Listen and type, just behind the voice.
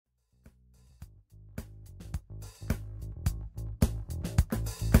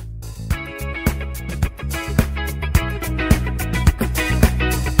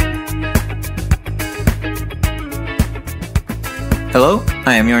Hello,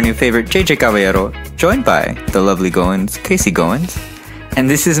 I am your new favorite JJ Caballero, joined by the lovely Goins, Casey Goins. And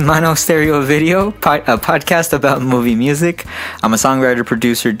this is Mono Stereo Video, a podcast about movie music. I'm a songwriter,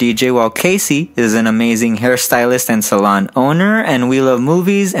 producer, DJ, while Casey is an amazing hairstylist and salon owner, and we love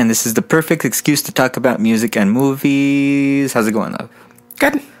movies, and this is the perfect excuse to talk about music and movies. How's it going, love?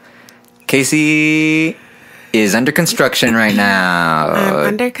 Good. Casey is under construction right now. I'm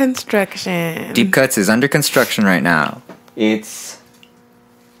under construction. Deep Cuts is under construction right now. It's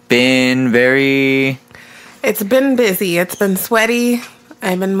been very... It's been busy. It's been sweaty.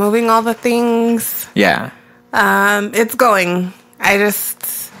 I've been moving all the things. Yeah. It's going.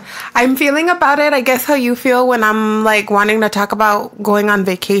 I'm feeling about it, I guess how you feel when I'm like wanting to talk about going on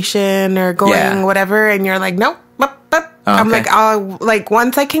vacation or going whatever, and you're like, nope. I'm like,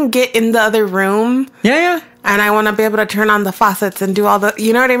 once I can get in the other room. Yeah. And I want to be able to turn on the faucets and do all the,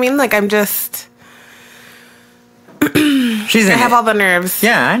 you know what I mean? Like, I'm just... I have all the nerves.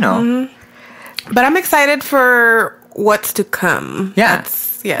 Yeah, I know. Mm-hmm. But I'm excited for what's to come. Yeah.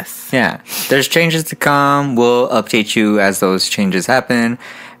 Yes. Yeah. There's changes to come. We'll update you as those changes happen.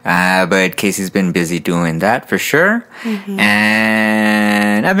 But Casey's been busy doing that for sure. Mm-hmm.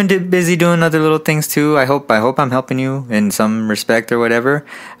 And I've been busy doing other little things too. I hope I'm helping you in some respect or whatever.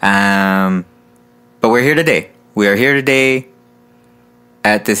 But we're here today. We are here today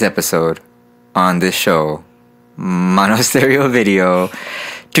at this episode on this show, Mono Stereo Video,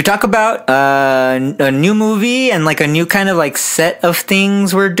 to talk about a new movie and like a new kind of like set of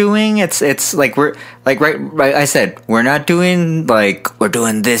things we're doing. It's like we're like right I said we're not doing like we're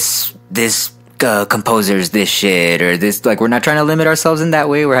doing this composers this shit or this, like we're not trying to limit ourselves in that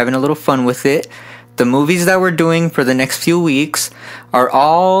way. We're having a little fun with it. The movies that we're doing for the next few weeks are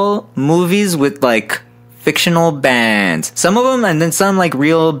all movies with like fictional bands. Some of them, and then some like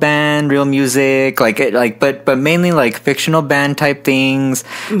real band, real music, but mainly like fictional band type things.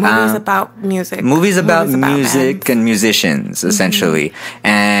 Movies about music. Movies about music bands. And musicians, essentially. Mm-hmm.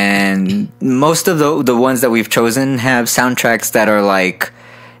 And most of the ones that we've chosen have soundtracks that are like,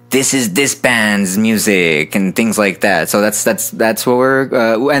 this is this band's music and things like that. So that's what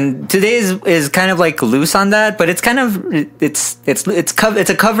we're and today is kind of like loose on that, but it's kind of it's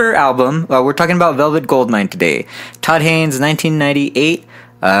a cover album. We're talking about Velvet Goldmine today. Todd Haynes, 1998,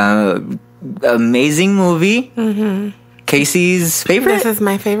 amazing movie. Mm-hmm. Casey's favorite. This is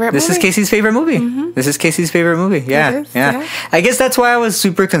my favorite. This movie. is Casey's favorite movie. Mm-hmm. This is Casey's favorite movie. Yeah. I guess that's why I was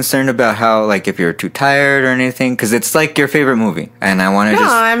super concerned about how, like, if you're too tired or anything, because it's like your favorite movie, and I want to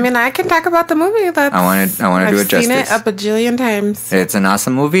I mean, I can talk about the movie. I want to do it justice. I've seen it a bajillion times. It's an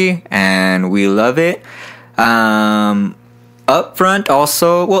awesome movie, and we love it. Upfront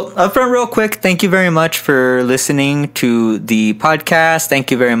real quick, thank you very much for listening to the podcast.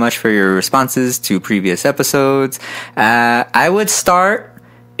 Thank you very much for your responses to previous episodes. I would start,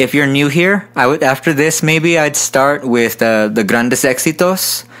 if you're new here, after this, maybe I'd start with the Grandes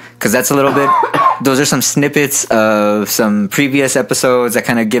Éxitos, because that's a little bit, those are some snippets of some previous episodes that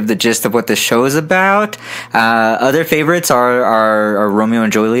kind of give the gist of what the show is about. Other favorites are Romeo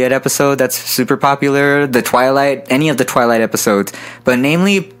and Juliet episode, that's super popular, any of the Twilight episodes, but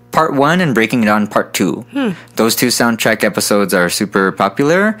namely Part 1 and Breaking Dawn Part 2. Those two soundtrack episodes are super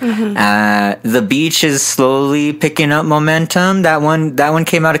popular. Mm-hmm. The Beach is slowly picking up momentum. That one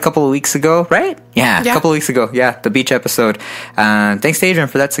came out a couple of weeks ago, right? Yeah, a couple of weeks ago. Yeah, the Beach episode. Thanks to Adrian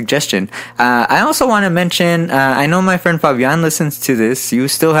for that suggestion. I also want to mention, I know my friend Fabian listens to this. You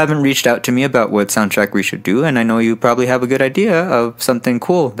still haven't reached out to me about what soundtrack we should do, and I know you probably have a good idea of something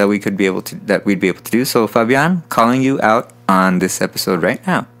cool that we'd be able to do. So Fabian, calling you out on this episode right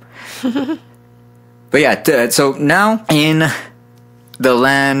now. But yeah, so now in the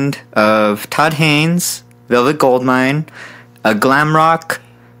land of Todd Haynes, Velvet Goldmine, a glam rock,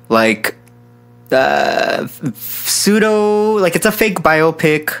 like pseudo, like it's a fake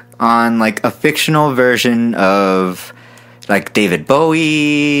biopic on like a fictional version of like David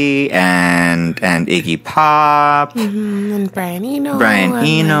Bowie and Iggy Pop, and Brian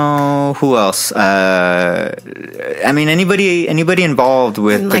Eno. Who else? I mean, anybody involved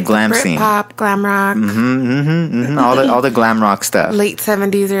with the glam scene, pop, glam rock, all the glam rock stuff, late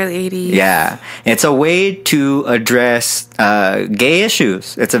 70s, early 80s. Yeah, it's a way to address gay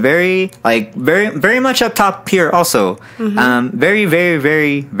issues. It's a very much up top here. Also, very, very,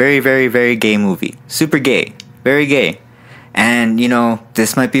 very, very, very, very gay movie. Super gay, very gay. And,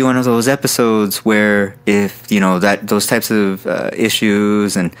 this might be one of those episodes where if, those types of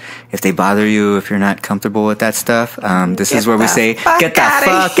issues, and if they bother you, if you're not comfortable with that stuff, this is where we say, get the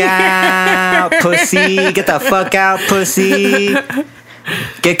fuck out, pussy. Get the fuck out, pussy.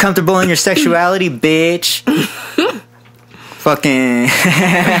 Get comfortable in your sexuality, bitch. fucking.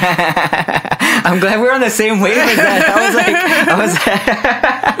 I'm glad we're on the same wave as that. I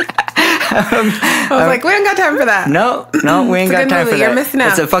was like, we ain't got time for that. No, we ain't got time for that. You're missing out.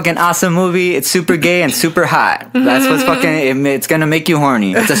 It's a fucking awesome movie. It's super gay and super hot. That's what's fucking. It's gonna make you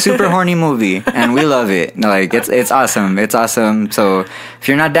horny. It's a super horny movie, and we love it. Like it's awesome. It's awesome. So if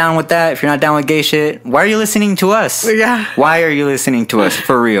you're not down with that, if you're not down with gay shit, why are you listening to us? Yeah. Why are you listening to us?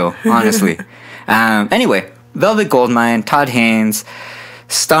 For real, honestly. Anyway, Velvet Goldmine, Todd Haynes,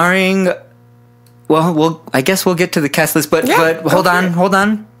 starring. Well, I guess we'll get to the cast list, but hold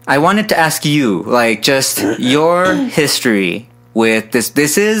on. I wanted to ask you, like, just your history with this.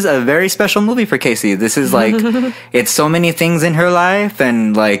 This is a very special movie for Casey. This is like, it's so many things in her life,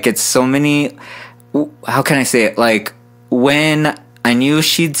 and like, it's so many. How can I say it? Like, when I knew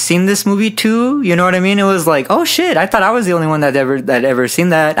she'd seen this movie too, you know what I mean? It was like, oh shit, I thought I was the only one that ever seen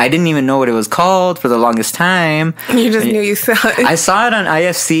that. I didn't even know what it was called for the longest time. You just knew you saw it. I saw it on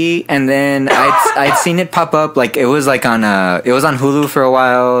IFC, and then I'd seen it pop up, like it was like on it was on Hulu for a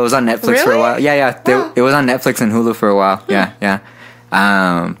while, it was on Netflix for a while. Yeah. Wow. It was on Netflix and Hulu for a while. Yeah.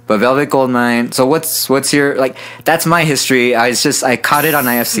 But Velvet Goldmine. So what's your, like, that's my history. I caught it on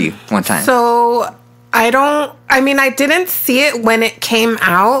IFC one time. So I didn't see it when it came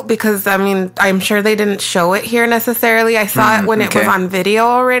out because, I'm sure they didn't show it here necessarily. I saw it when it was on video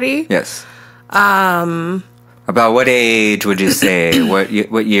already. Yes. About what age would you say? What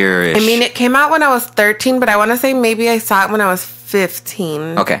year-ish? It came out when I was 13, but I want to say maybe I saw it when I was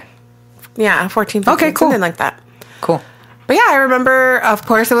 15. Okay. Yeah, 14, 15. Okay, cool. Something like that. Cool. But yeah, I remember, of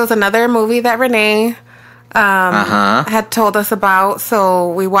course, it was another movie that Renee had told us about.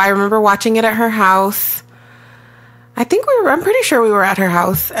 So I remember watching it at her house. I'm pretty sure we were at her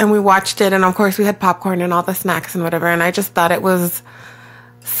house and we watched it. And of course we had popcorn and all the snacks and whatever. And I just thought it was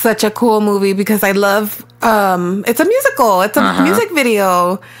such a cool movie because I love, it's a musical. It's a music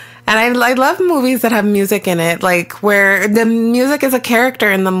video. And I love movies that have music in it, like where the music is a character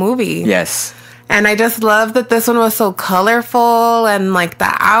in the movie. Yes. And I just love that this one was so colorful and like the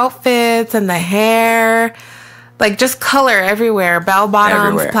outfits and the hair, like just color everywhere, bell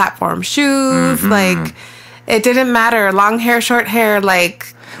bottoms, platform shoes, like it didn't matter. Long hair, short hair,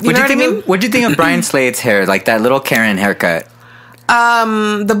 like, you know what I mean? What'd you think of Brian Slade's hair, like that little Karen haircut?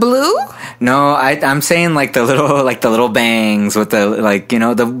 The blue? No, I'm saying like the little bangs with the, like, you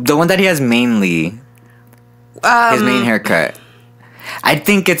know, the one that he has mainly, his main haircut. I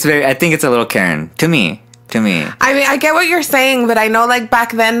think it's a little Karen to me. I get what you're saying, but I know like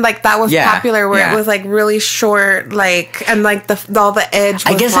back then, like that was popular where it was like really short, like, and like all the edge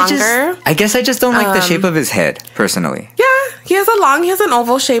was longer. I guess I just don't like the shape of his head personally. Yeah, he has an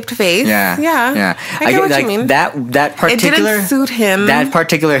oval shaped face. Yeah. I get what you mean. That particular, it didn't suit him. That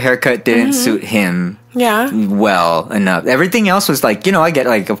particular haircut didn't suit him. Yeah. Well enough. Everything else was like, you know, I get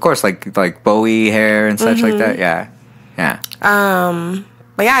like, of course, like Bowie hair and such like that. Yeah.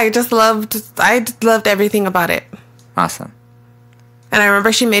 But yeah, I loved everything about it. Awesome. And I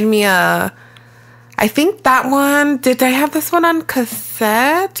remember she made me I think that one, did I have this one on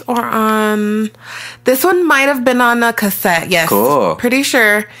cassette or on, this one might have been on a cassette. Yes. Cool. Pretty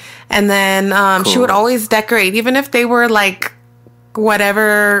sure. And then she would always decorate, even if they were like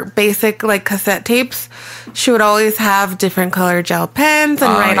whatever basic like cassette tapes, she would always have different color gel pens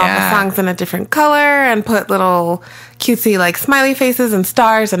and write all the songs in a different color and put little cutesy like smiley faces and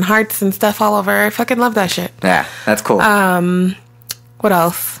stars and hearts and stuff all over. I fucking love that shit. Yeah, that's cool. What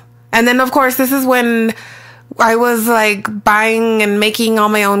else? And then of course this is when I was like buying and making all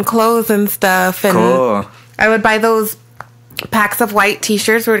my own clothes and stuff, and cool. I would buy those packs of white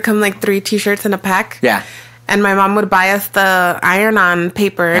t-shirts where it come like 3 t-shirts in a pack. Yeah. And my mom would buy us the iron-on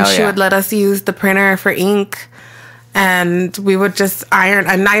paper, and she would let us use the printer for ink, and we would just iron.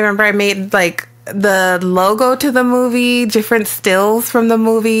 And I remember I made like the logo to the movie, different stills from the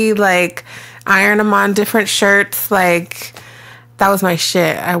movie, like iron them on different shirts. Like that was my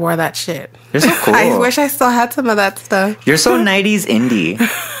shit. I wore that shit. You're so cool. I wish I still had some of that stuff. You're so 90s indie.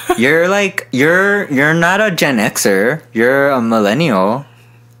 You're like you're not a Gen Xer. You're a millennial.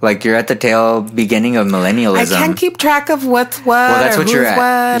 Like, you're at the beginning of millennialism. I can't keep track of what's what. Well, that's what you're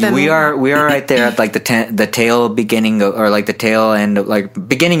at. What, we are right there at like the tail beginning of, or like the tail end of, like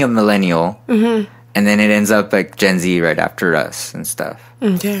beginning of millennial, and then it ends up like Gen Z right after us and stuff.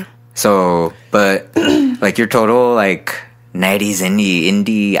 Okay. So, but like you're total like 90s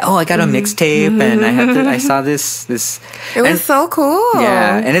indie. Oh, I got a mixtape and I saw this. It was so cool.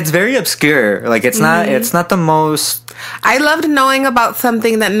 Yeah, and it's very obscure. Like it's not the most. I loved knowing about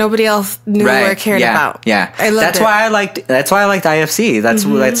something that nobody else knew or cared about. Yeah, I loved that's it. why I liked. That's why I liked IFC.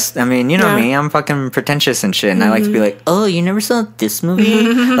 That's. I mean, you know me. I'm fucking pretentious and shit, and I like to be like, oh, you never saw this movie?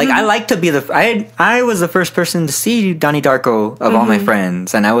 Like I like to be I was the first person to see Donnie Darko of all my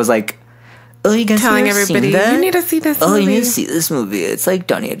friends, and I was like, oh, you guys telling never everybody, seen that? you need to see this movie. Oh, you need to see this movie. It's like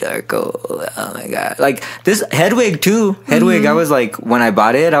Donnie Darko. Oh my god. Like this Hedwig too. Hedwig, I was like, when I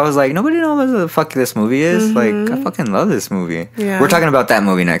bought it, I was like, nobody knows what the fuck this movie is. Like, I fucking love this movie. Yeah. We're talking about that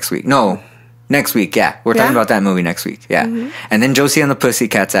movie next week. No, next week, yeah. We're talking about that movie next week. Yeah. And then Josie and the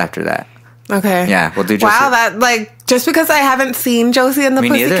Pussycats after that. Okay. Yeah, we'll do Josie. Wow, that like just because I haven't seen Josie and the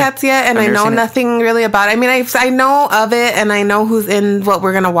Pussycats yet, and I know nothing really about it. I mean, I know of it, and I know who's in what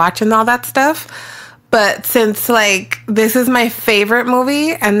we're gonna watch and all that stuff. But since like this is my favorite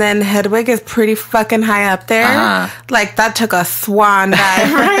movie, and then Hedwig is pretty fucking high up there, like that took a swan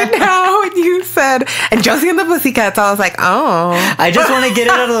dive right now when you said and Josie and the Pussycats. I was like, oh, I just want to get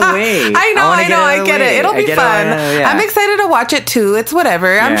it out of the way. I get it. It'll be fun. I'm excited to watch it too. It's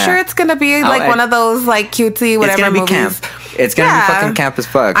whatever. I'm sure it's gonna be like one of those like cutesy whatever movies. Camp. It's gonna be fucking camp as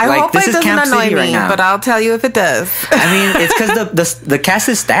fuck. I like, hope this it is doesn't Camp annoy City me, right now. but I'll tell you if it does. I mean, it's because the cast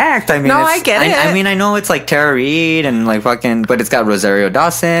is stacked. I mean, I get it. I mean, I know it's like Tara Reid and like fucking, but it's got Rosario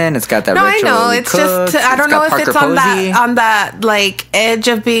Dawson. It's got that. No, Rachel I know. Lee It's Cook, just I don't know if it's on that like edge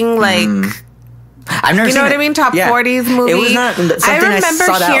of being like. I've never you know what I mean? Top 40s movie. It was not something I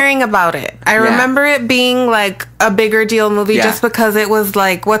remember hearing about it. I remember it being like a bigger deal movie just because it was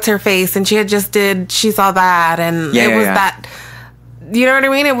like what's her face and she had just did She Saw That and it was that. You know what I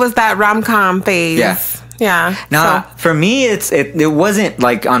mean? It was that rom-com phase. Yeah. Now, for me, it wasn't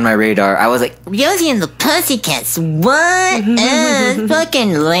like on my radar. I was like, Rosie and the Pussycats. What?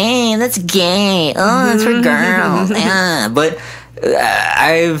 Fucking lame. That's gay. Oh, that's for girls. But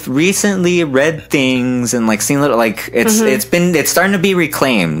I've recently read things and like seen little like it's starting to be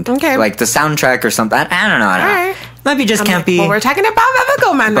reclaimed. Okay. Like the soundtrack or something. I don't know. All right. Might be just campy. Well, we're talking about Velvet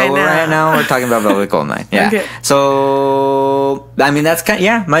Goldmine right now. Right now, we're talking about Velvet Goldmine. Yeah. Okay. So, I mean, that's kind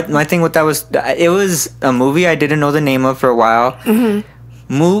of, my thing with that was, it was a movie I didn't know the name of for a while.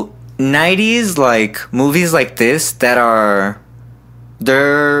 90s, like, movies like this that are,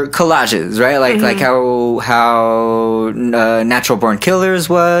 they're collages, right? Like how Natural Born Killers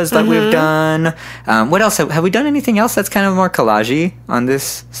was that we've done. What else? Have we done anything else that's kind of more collage-y on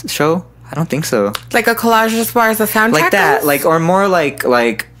this show? I don't think so. Like a collage as far as the soundtrack like that, goes? like or more like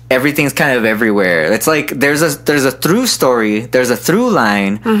everything's kind of everywhere. It's like there's a through story, there's a through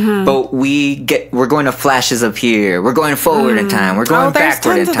line, but we're going to flashes of here. We're going forward in time. We're going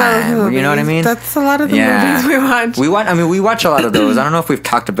backward in time. You know what I mean? That's a lot of the movies we watch. We watch a lot of those. I don't know if we've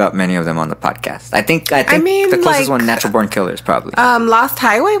talked about many of them on the podcast. I think the closest one, Natural Born Killers, probably. Lost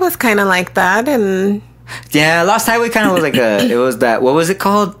Highway was kind of like that, and. Yeah, Lost Highway kind of was like it was that, what was it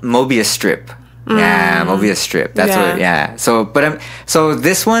called? Mobius Strip. Yeah, Mobius Strip. That's what, yeah. So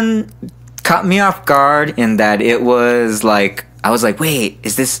this one caught me off guard in that it was like, I was like, wait,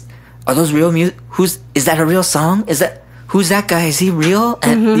 are those real music? Is that a real song? Who's that guy? Is he real?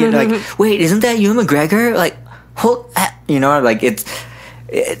 And you're like, wait, isn't that Ewan McGregor? Like, like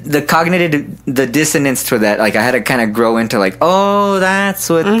the dissonance to that, like I had to kind of grow into like, oh, that's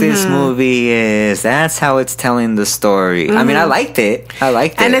what this movie is. That's how it's telling the story. I mean, I liked it.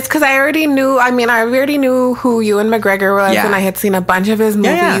 And it's because I already knew who Ewan McGregor was, and I had seen a bunch of his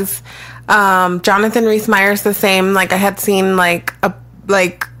movies. Jonathan Rhys Meyers the same. Like I had seen like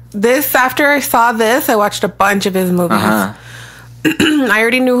this after I saw this, I watched a bunch of his movies. I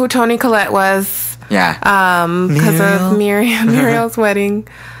already knew who Toni Collette was. Yeah. Because of Muriel's wedding.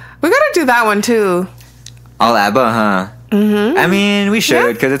 We gotta do that one too. All ABBA, huh? Mm-hmm. I mean, we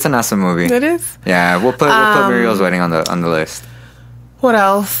should, because it's an awesome movie. It is. Yeah, we'll put Muriel's wedding on the list. What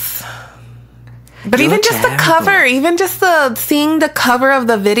else? But even just the cover, seeing the cover of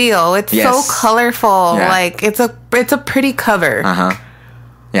the video, it's so colorful. Yeah. Like it's a pretty cover.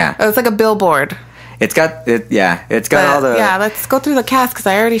 Yeah. It's like a billboard. It's got all the... Yeah, let's go through the cast, because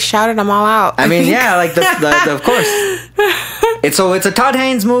I already shouted them all out. I mean, yeah, like, the of course. It's a Todd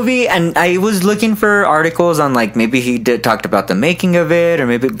Haynes movie, and I was looking for articles on, like, maybe he talked about the making of it, or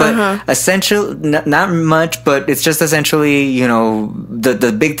maybe... But essentially, not much, but it's just essentially, you know,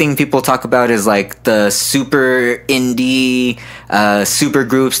 the big thing people talk about is, like, the super indie super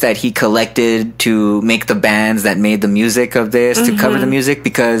groups that he collected to make the bands that made the music of this, to cover the music,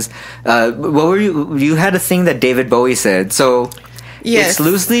 because... what were you had a thing that David Bowie said. So Yes. It's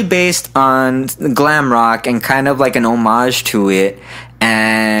loosely based on glam rock and kind of like an homage to it.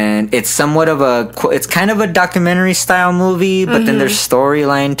 And it's somewhat of it's kind of a documentary style movie, but then there's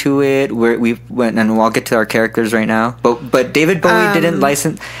storyline to it where we went, and we'll get to our characters right now. But David Bowie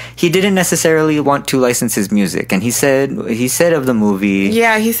didn't necessarily want to license his music, and he said of the movie.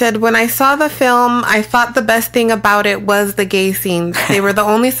 Yeah, he said, when I saw the film, I thought the best thing about it was the gay scenes. They were the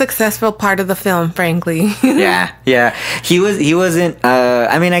only successful part of the film, frankly. yeah. He wasn't.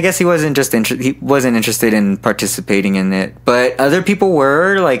 I mean, I guess he wasn't interested in participating in it, but other people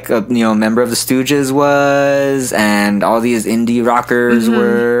were, like, a member of the Stooges was, and all these indie rockers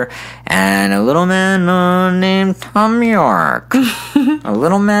were, and a little man named Tom York. A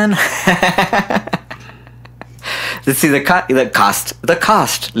little man. Let's see the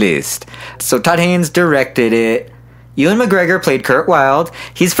cost list. So Todd Haynes directed it. Ewan McGregor played Kurt Wilde.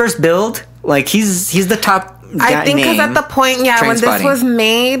 His first build, like, he's the top. I think because at the point, when this was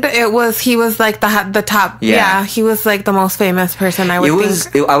made, he was like the top. Yeah, he was like the most famous person. I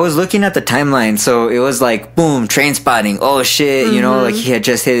was looking at the timeline, so it was like, boom, Trainspotting. Oh shit, like he had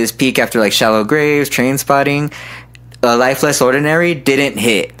just hit his peak after like Shallow Graves, Trainspotting. Life Less Ordinary didn't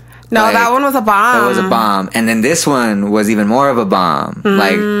hit. No, like, that one was a bomb. That was a bomb. And then this one was even more of a bomb.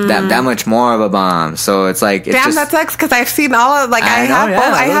 Like, that much more of a bomb. So it's like... Damn, that sucks, because I've seen all of... Like, I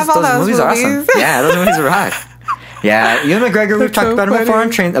have all those movies. Are awesome. Yeah, those movies are rock. Yeah, Ewan McGregor, we've talked about him before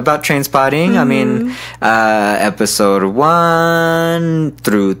about Trainspotting. I mean, episode 1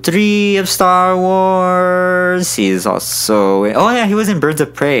 through 3 of Star Wars. He's also... he was in Birds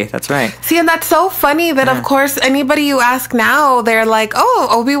of Prey. That's right. See, and that's so funny that, of course, anybody you ask now, they're like, oh,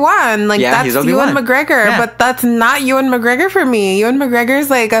 Obi-Wan. Like, that's Ewan McGregor. Yeah. But that's not Ewan McGregor for me. Ewan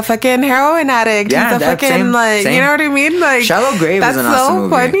McGregor's like a fucking heroin addict. Yeah, he's a fucking, same. You know what I mean? Like, Shallow Grave is an awesome movie.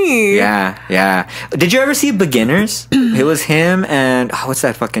 That's so funny. Yeah. Did you ever see Beginners? It was him and what's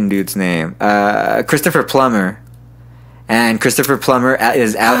that fucking dude's name? Christopher Plummer. And Christopher Plummer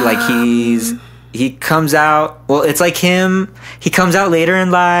is out like he comes out. Well, it's like him. He comes out later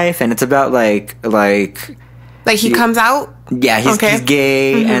in life, and it's about like he comes out. Yeah, he's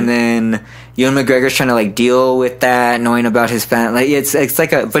gay, and then Ewan McGregor's trying to like deal with that, knowing about his family. Like it's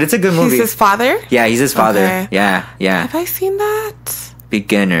like but it's a good movie. He's his father. Yeah, he's his father. Okay. Yeah. Have I seen that?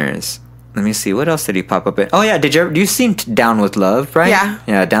 Beginners. Let me see. What else did he pop up in? Oh yeah, you seen Down with Love, right?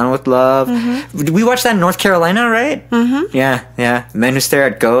 Yeah, Down with Love. We watched that in North Carolina, right? Yeah. Men Who Stare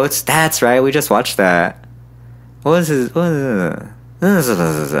at Goats. That's right. We just watched that. What was his?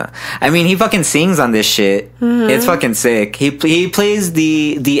 I mean, he fucking sings on this shit. It's fucking sick. He plays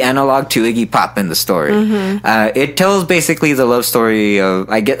the analog to Iggy Pop in the story. It tells basically the love story of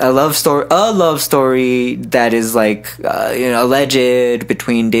a love story that is like alleged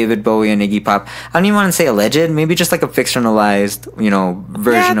between David Bowie and Iggy Pop. I don't even want to say alleged. Maybe just like a fictionalized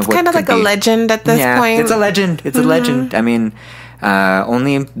version of what. It's kind of like a legend at this point. It's a legend. It's a legend. I mean,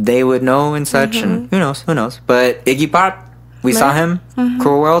 only they would know and such, and who knows. But Iggy Pop. We saw him,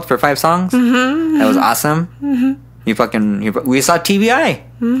 Cruel World, for 5 songs. That was awesome. We saw TBI.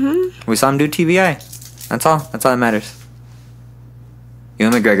 We saw him do TBI. That's all that matters.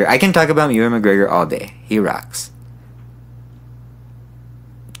 Ewan McGregor. I can talk about Ewan McGregor all day. He rocks.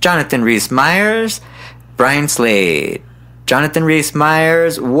 Jonathan Rhys-Meyers, Brian Slade. Jonathan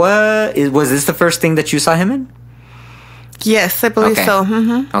Rhys-Meyers, was this the first thing that you saw him in? Yes, I believe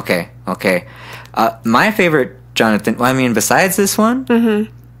so. Okay. My favorite Jonathan, besides this one,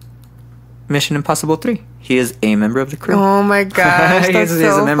 Mission Impossible 3. He is a member of the crew. Oh my gosh, that's he's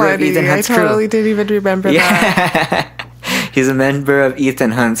a member funny. Of Ethan Hunt's I totally didn't even remember that. He's a member of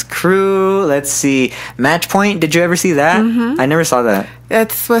Ethan Hunt's crew. Let's see. Match Point. Did you ever see that? I never saw that.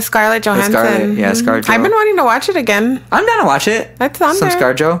 It's with Scarlett Johansson. ScarJo. I've been wanting to watch it again. I'm down to watch it. That's on Some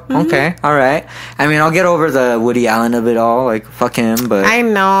there. ScarJo. Okay. All right. I mean, I'll get over the Woody Allen of it all. Like, fuck him. But I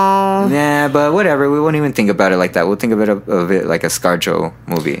know. Yeah, but whatever. We won't even think about it like that. We'll think of it like a ScarJo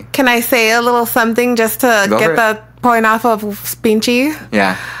movie. Can I say a little something just to get the point off of Spinchy?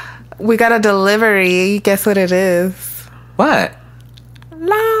 Yeah. We got a delivery. Guess what it is? What?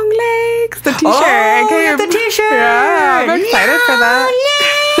 Long legs, the t-shirt. Oh, the t-shirt. Yeah, I'm excited for that.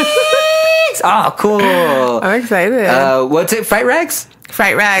 Oh, cool. I'm excited. What's it? Fright Rags?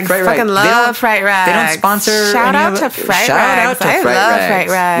 Fright Rags. Fright Fucking Rags. love Fright Rags. They don't sponsor. Shout out to Fright Rags. I love Fright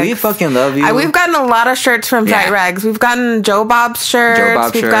Rags. We fucking love you. We've gotten a lot of shirts from Fright Rags. We've gotten Joe Bob's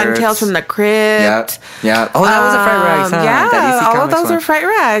shirts. We've gotten Tales from the Crypt. Yeah. Oh, that was a Fright Rags. Huh? Yeah, all of those are Fright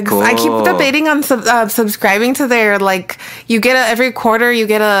Rags. Cool. I keep debating on subscribing to their you get every quarter you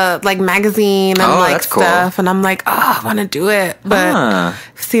get a magazine and stuff, and I'm like, I want to do it, but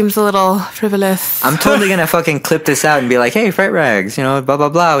seems a little frivolous. I'm totally gonna fucking clip this out and be like, hey, Fright Rags, blah blah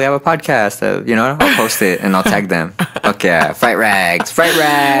blah. We have a podcast. I'll post it and I'll tag them. Okay, Fright Rags.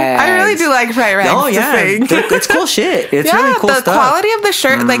 I really do like Fright Rags. Oh yeah, it's cool shit. It's really cool stuff. The quality of the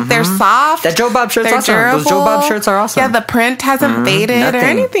shirt, they're soft. That Joe Bob shirt's awesome. Durable. Those Joe Bob shirts are awesome. Yeah, the print hasn't faded or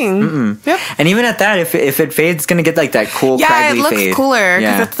anything. Yep. And even at that, if it fades, it's gonna get that cool craggly fade. Yeah, it looks cooler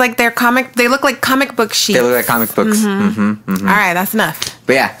because it's like they look like comic book sheets. They look like comic books. All right, that's enough.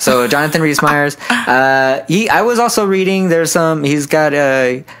 But yeah, so Jonathan Rhys-Meyers, I was also reading. He's got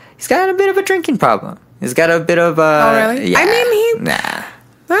a bit of a drinking problem. He's got a bit of oh really? Yeah, I mean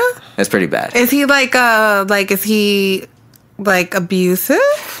that's pretty bad. Is he is he abusive?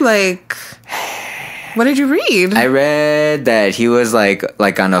 What did you read? I read that he was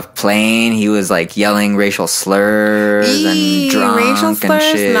on a plane. He was yelling racial slurs and drunk racial slurs?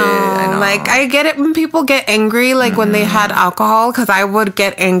 and shit. No, I know. I get it when people get angry, when they had alcohol, because I would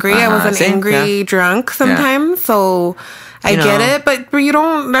get angry. I was an angry drunk sometimes, so I get it. But you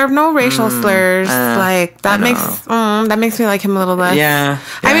don't. There are no racial slurs. That makes me like him a little less. Yeah.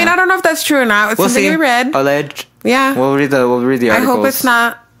 I mean, I don't know if that's true or not. It's something we read. Alleged. Yeah. We'll read the articles. I hope it's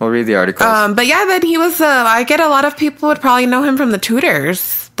not. We'll read the articles. But yeah, then he was. I get a lot of people would probably know him from the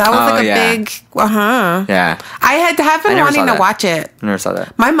Tudors. That was a big. Yeah. I have been wanting to watch it. I never saw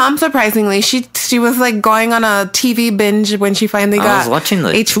that. My mom, surprisingly, she was going on a TV binge when she finally got. I was watching the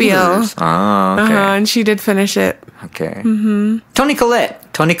HBO. Tudors. Oh, okay. And she did finish it. Okay. Mm-hmm. Toni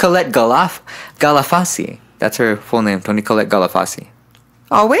Collette Galafasi. That's her full name. Toni Collette Galafasi.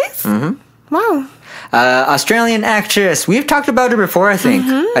 Always. Mm-hmm. Wow. Australian actress. We've talked about her before, I think.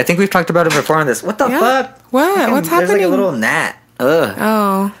 Mm-hmm. I think we've talked about her before on this. What the fuck? What? What's happening? There's a little gnat. Ugh.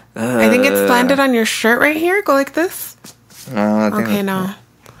 Oh. I think it's landed on your shirt right here. Go like this. Okay, no. All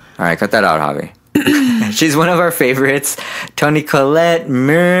right, cut that out, Javi. She's one of our favorites. Toni Collette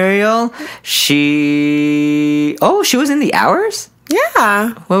Muriel. She was in The Hours?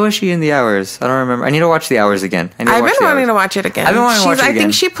 Yeah. What was she in The Hours? I don't remember. I need to watch The Hours again. I've been wanting to watch it again. I've been wanting to watch it again. I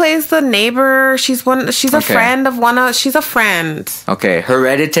think she plays the neighbor. She's a friend of she's a friend. Okay.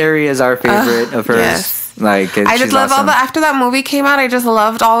 Hereditary is our favorite of hers. Yes. I just love awesome. After that movie came out, I just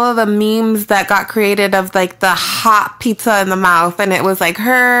loved all of the memes that got created of the hot pizza in the mouth, and it was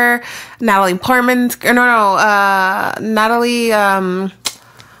her, Natalie Portman, Natalie,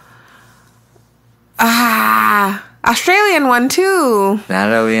 Australian one too.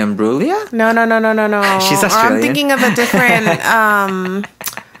 Natalie Imbruglia? No. She's Australian. I'm thinking of a different. I don't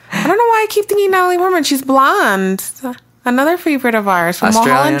know why I keep thinking Natalie Portman. She's blonde. Another favorite of ours from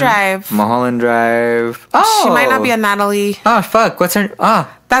Mulholland Drive. Mulholland Drive. Oh, she might not be a Natalie. Oh fuck! What's her?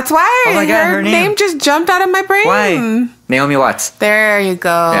 Oh, that's why. Oh my God, her name just jumped out of my brain. Why? Naomi Watts. There you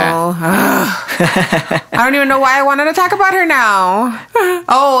go. Yeah. I don't even know why I wanted to talk about her now.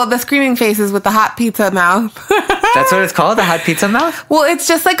 Oh, the screaming faces with the hot pizza mouth. That's what it's called, the hot pizza mouth? Well, it's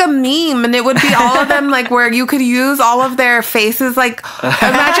just like a meme, and it would be all of them where you could use all of their faces.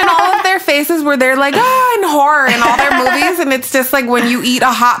 Imagine all of their faces where they're in horror in all their movies, and it's just when you eat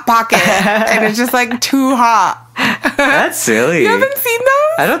a Hot Pocket, and it's just too hot. That's silly. You haven't seen those?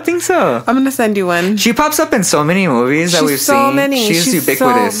 I don't think so. I'm gonna send you one. She pops up in so many movies that we've seen. Many. She's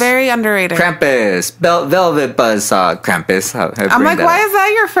ubiquitous. So very underrated. Krampus, Velvet Buzzsaw, Krampus. I'm like, why is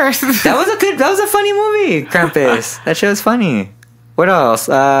that your first? That was a funny movie, Krampus. That shit was funny. What else?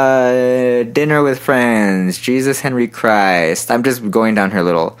 Dinner with Friends, Jesus Henry Christ. I'm just going down her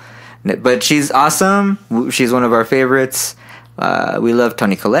little, but she's awesome. She's one of our favorites. We love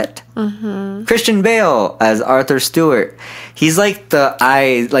Toni Collette. Mm-hmm. Christian Bale as Arthur Stewart. He's the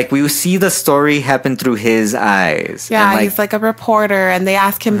eye. We see the story happen through his eyes. Yeah, he's a reporter, and they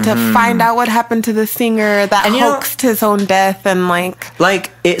ask him to find out what happened to the singer that hoaxed his own death, and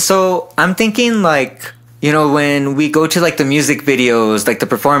So I'm thinking when we go to the music videos, the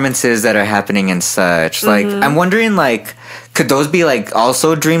performances that are happening and such. I'm wondering could those be like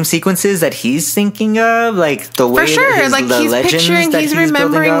also dream sequences that he's thinking of, like the way for sure, like he's picturing, he's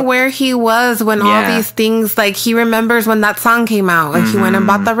remembering where he was when all these things, like he remembers when that song came out, like he went and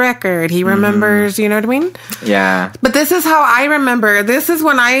bought the record, he remembers, you know what I mean? Yeah. But this is how I remember. This is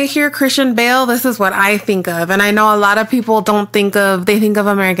when I hear Christian Bale, this is what I think of. And I know a lot of people don't think of, they think of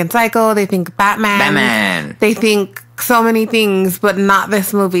American Psycho, they think Batman. They think so many things, but not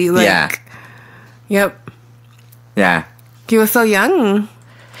this movie. Like, yep. Yeah. He was so young.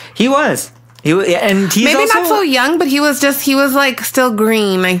 He was, and he's maybe also, not so young, but he was like still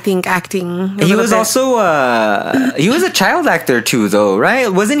green, I think, acting. He was also he was a child actor too, though, right?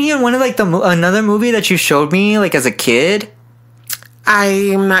 Wasn't he in one of like another movie that you showed me like as a kid?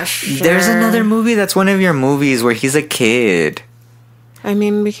 I'm not sure. There's another movie that's one of your movies where he's a kid. I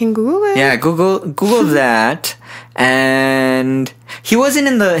mean, we can Google it. Yeah, Google that. And he wasn't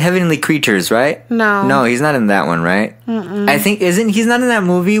in the Heavenly Creatures, right? No, he's not in that one, right? I think he's not in that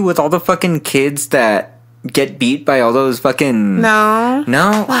movie with all the fucking kids that get beat by all those fucking... No.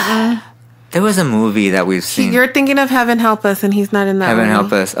 There was a movie that we've seen. You're thinking of Heaven Help Us, and he's not in that Heaven movie.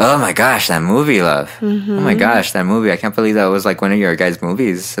 Help Us. Oh my gosh, that movie, love. Oh my gosh, that movie. I can't believe that was like one of your guys'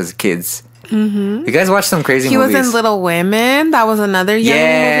 movies as kids. You guys watched some crazy movies. He was in Little Women. That was another young movie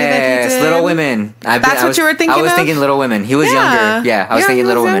that he did. Little Women. That's what you were thinking of? I was thinking Little Women. He was younger. Yeah, I was thinking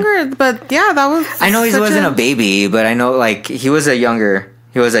Little Women. Younger, but yeah, that was... I know he wasn't a baby, but I know like he was a younger,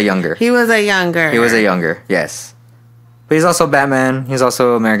 yes. But he's also Batman. He's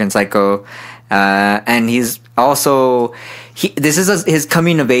also American Psycho. And he's also... this is his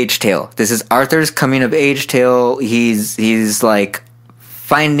coming of age tale. This is Arthur's coming of age tale. He's like...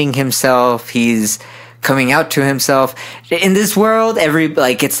 finding himself, he's coming out to himself in this world.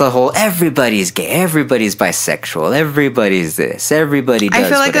 It's the whole everybody's gay, everybody's bisexual, everybody's this, everybody does. I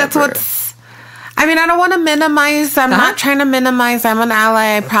feel like whatever. that's what's. I mean, I don't want to minimize. I'm not trying to minimize. I'm an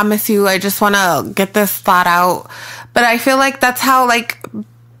ally. I promise you. I just want to get this thought out. But I feel like that's how, like,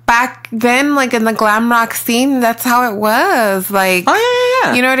 back then, like in the glam rock scene, that's how it was. Like,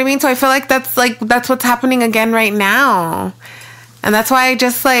 yeah. You know what I mean? So I feel like that's what's happening again right now. And that's why I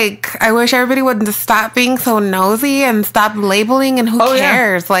just, like, I wish everybody would just stop being so nosy and stop labeling, and who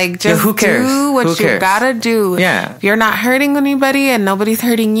cares? Yeah. Like, just who cares? Do what you gotta do. Yeah. If you're not hurting anybody and nobody's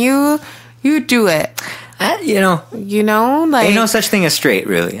hurting you, you do it. You know, like... Ain't no such thing as straight,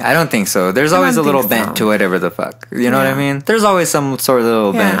 really. I don't think so. There's always a little bent to whatever the fuck. You know what I mean? There's always some sort of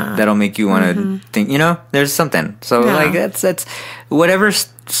little bent that'll make you want to think, there's something. So, like, that's whatever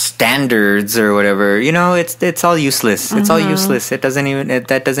standards or whatever, it's all useless. It's all useless. It doesn't even,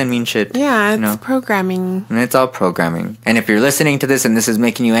 that doesn't mean shit. Yeah, it's programming. And it's all programming. And if you're listening to this and this is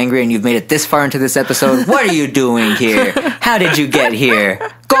making you angry and you've made it this far into this episode, what are you doing here? How did you get here?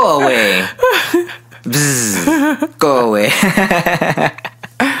 Go away. Bzz, go away.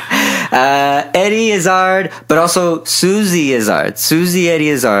 Eddie Izzard, but also Susie Izzard. Susie Eddie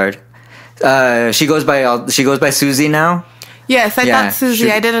Izzard. She goes by Susie now. Yes, I thought Susie.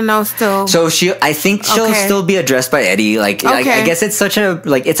 I didn't know still. So I think she'll still be addressed by Eddie. Like, I guess it's such a,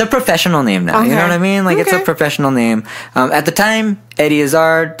 like, it's a professional name now. You know what I mean? Like, it's a professional name. At the time, Eddie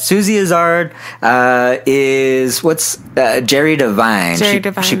Izzard, Susie Izzard, is Jerry Devine.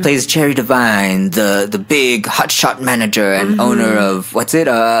 She plays Jerry Devine, the big hotshot manager and owner of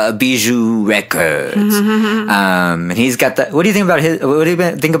Bijou Records. And he's got what do you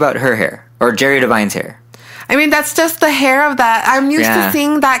think about her hair or Jerry Devine's hair? I mean, that's just the hair of that. I'm used to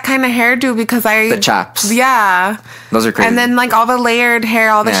seeing that kind of hairdo because the chops. Yeah. Those are crazy. And then, like, all the layered hair,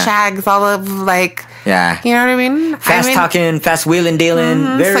 all the shags, all of, like... Yeah. You know what I mean? Fast talking, fast wheeling,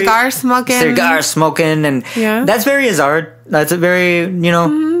 dealing. Cigar smoking. And that's very Izzard. That's a very,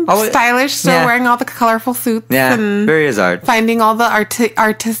 always, stylish, so wearing all the colorful suits. Yeah, and very Izzard. Finding all the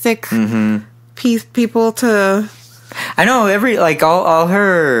artistic people to... I know, all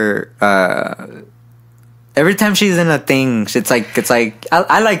her... every time she's in a thing, it's like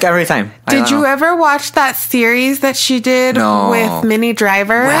I like every time. Did you ever watch that series that she did with Minnie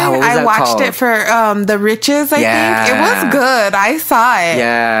Driver? Wow, what was I watched called? it for The Riches, I think. It was good. I saw it.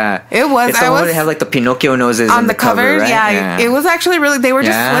 Yeah. It was. It's the one that have like the Pinocchio noses on the cover, right? Yeah. It was actually really, they were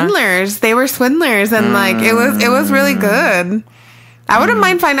just swindlers. They were swindlers, and like it was really good. I wouldn't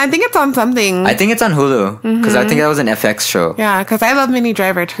mind finding. I think it's on something. I think it's on Hulu because I think that was an FX show. Yeah, because I love Minnie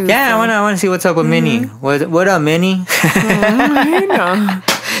Driver too. Yeah, so. I want to see what's up with Minnie. What up, Minnie? I know.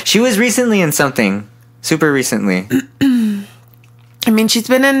 She was recently in something. Super recently. I mean, she's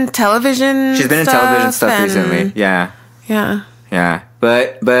been in television. She's been in television stuff recently. Yeah. Yeah. Yeah,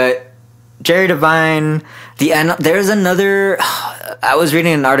 but Jerry Devine. There's another. I was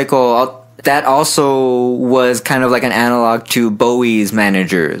reading an article. that also was kind of like an analog to Bowie's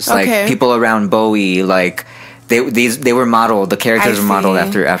managers, like people around Bowie, like they were modeled. The characters were modeled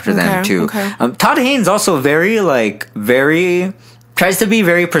after them too. Okay. Todd Haynes also very tries to be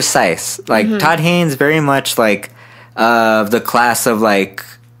very precise. Like Todd Haynes very much like the class of like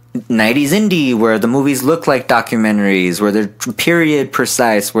 90s indie, where the movies look like documentaries, where they're period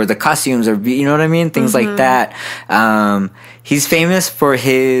precise, where the costumes are, you know what I mean? Things like that. He's famous for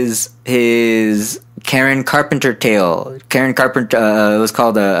his Karen Carpenter tale. Karen Carpenter, it was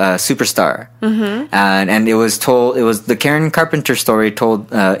called a Superstar. And it was the Karen Carpenter story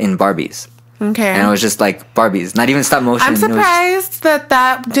told in Barbies. Okay. And it was just like Barbies, not even stop motion. I'm surprised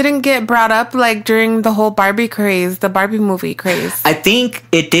that didn't get brought up like during the whole Barbie craze, the Barbie movie craze. I think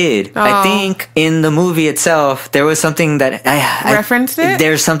it did. I think in the movie itself, there was something that I referenced it.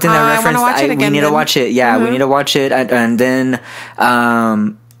 There's something that referenced. I want to watch it again. We need to watch it. Yeah, we need to watch it. And then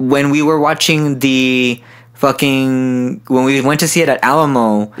when we were watching when we went to see it at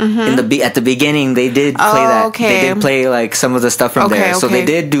Alamo at the beginning, they did play that. Okay. They did play like some of the stuff from there, so they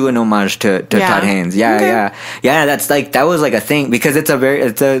did do an homage to Todd Haynes. Yeah. That's like that was like a thing, because it's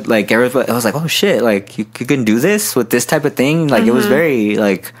a like everybody. I was like, oh shit, like you can do this with this type of thing. Like it was very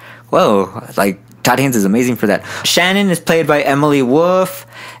like, whoa, like Todd Haynes is amazing for that. Shannon is played by Emily Wolf.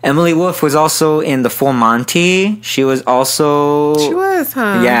 Emily Wolf was also in The Full Monty. She was,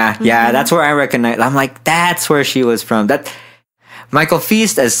 huh? Yeah, that's where I recognize. I'm like, that's where she was from. Michael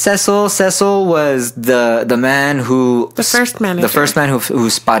Feast as Cecil. Cecil was the man who... The first manager. The first man who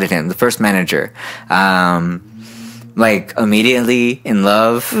spotted him. The first manager. Like, immediately in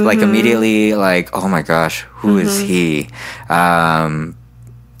love. Like, immediately, like, oh my gosh, who is he?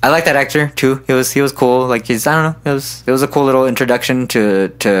 I like that actor too. He was cool. Like I don't know. It was a cool little introduction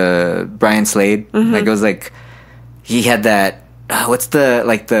to Brian Slade. Like it was like he had that. What's the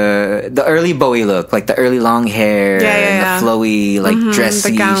early Bowie look? Like the early long hair, and the flowy like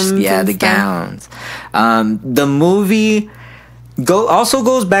dressy, the gowns. The movie also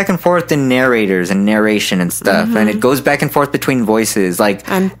goes back and forth in narrators and narration and stuff, and it goes back and forth between voices, like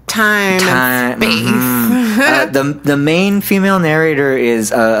and time and space. The main female narrator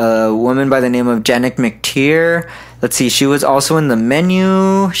is a woman by the name of Janet McTeer. Let's see, she was also in The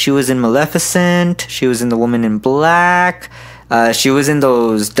Menu. She was in Maleficent. She was in The Woman in Black. She was in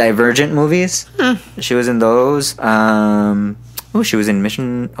those Divergent movies. She was in those. She was in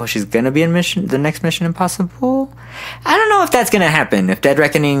Mission... Oh, she's gonna be in the next Mission Impossible? I don't know if that's gonna happen. If Dead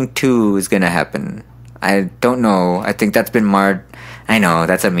Reckoning 2 is gonna happen. I don't know. I think that's been marred. I know,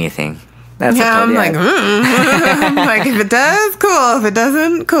 that's a me thing. I'm like, I'm like, if it does, cool. If it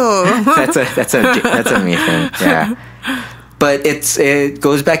doesn't, cool. that's a me thing, yeah. But it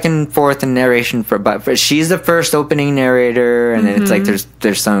goes back and forth in narration but she's the first opening narrator, and then it's like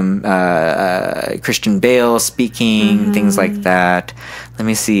there's some Christian Bale speaking, things like that. Let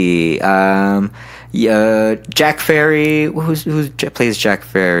me see. Jack Ferry, who plays Jack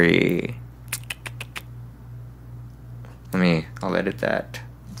Ferry? I'll edit that.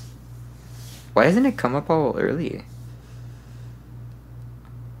 Why doesn't it come up all early?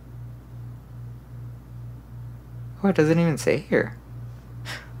 Oh, it doesn't even say here.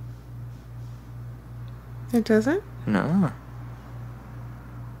 It doesn't? No.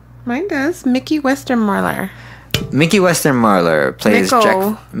 Mine does. Mickey Westermarler. Mickey Westermarler plays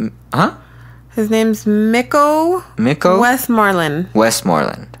Jack... Huh? His name's Mikko Westmoreland.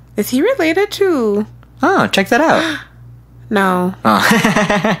 Westmoreland. Is he related to... Oh, check that out. No. Oh.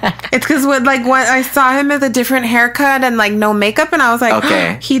 It's because when I saw him with a different haircut and like no makeup, and I was like,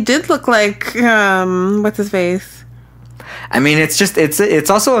 okay, he did look like what's his face? I mean, it's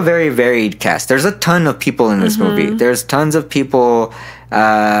also a very varied cast. There's a ton of people in this movie. There's tons of people.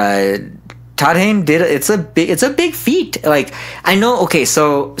 Todd Haynes did it's a big feat. Like, I know. Okay,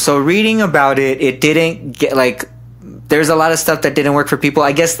 so reading about it didn't get like. There's a lot of stuff that didn't work for people.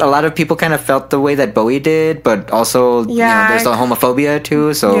 I guess a lot of people kind of felt the way that Bowie did, but also, there's the homophobia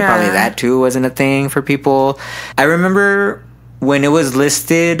too, so probably that too wasn't a thing for people. I remember when it was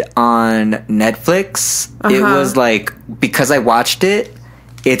listed on Netflix, it was like, because I watched it,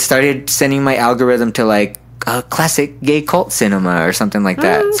 it started sending my algorithm to like a classic gay cult cinema or something like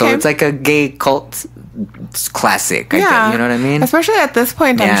that. Okay. So it's like a gay cult classic, I guess, you know what I mean? Especially at this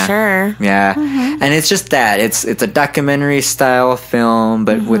point, I'm sure. Yeah. And it's just that. It's a documentary style film,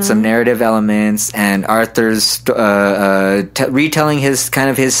 but with some narrative elements, and Arthur's retelling his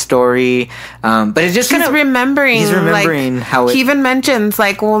story. But it just He's remembering how it... He even mentions,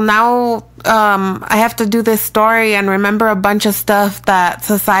 like, well, now I have to do this story and remember a bunch of stuff that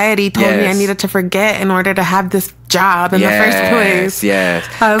society told me I needed to forget in order to have this job in the first place. Yes.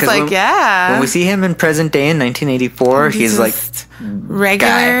 I was like, when we see him in present day in 1984, he's like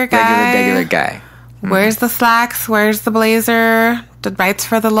regular guy. Wears the slacks, wears the blazer, writes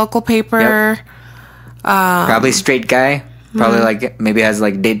for the local paper. Yep. Probably straight guy. Probably like maybe has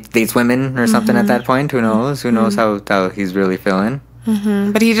like dates women or something at that point. Who knows? Who knows how he's really feeling?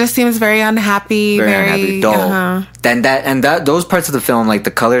 But he just seems very unhappy, very dull. Those parts of the film, like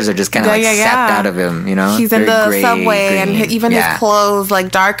the colors are just kind of sapped out of him. You know, he's in the subway, and even his clothes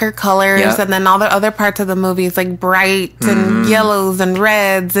like darker colors, and then all the other parts of the movie is like bright and yellows and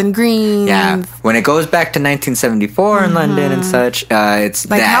reds and greens. Yeah, when it goes back to 1974 in London and such, it's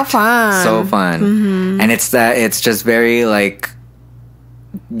like how fun, so fun, and it's just very like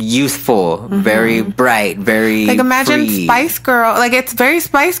youthful, very bright, very like imagine free. Spice Girl, like it's very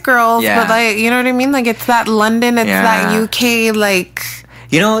Spice Girls, but like you know what I mean, like it's that London, it's that UK, like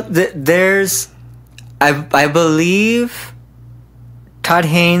you know there's I believe Todd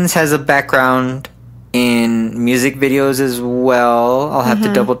Haynes has a background in music videos as well. I'll have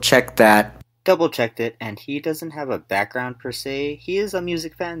to double check that. Double checked it, and he doesn't have a background per se. He is a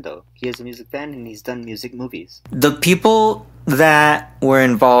music fan though. He is a music fan and he's done music movies. The people that were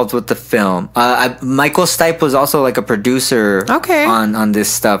involved with the film, Michael Stipe was also like a producer on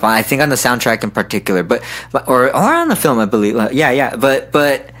this stuff. I think on the soundtrack in particular, but or on the film, I believe.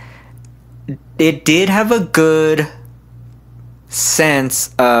 But it did have a good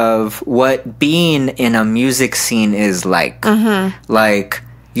sense of what being in a music scene is like. Like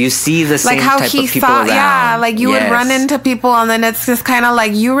you see the same type of people around. Like you would run into people, and then it's just kind of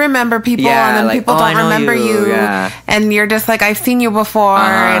like you remember people, and then like, people don't remember you, and you're just like, I've seen you before,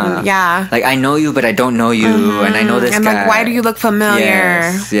 and like I know you, but I don't know you, and I know this and guy. Like, why do you look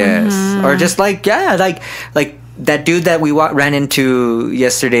familiar? Yes. Or just like like that dude that we ran into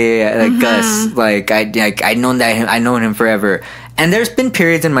yesterday, like Gus. Like I known him forever, and there's been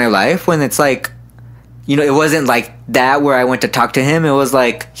periods in my life when it's like, you know, it wasn't like that where I went to talk to him. It was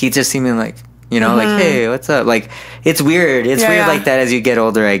like he just seemed like, you know, like, hey, what's up? Like, it's weird. It's weird like that as you get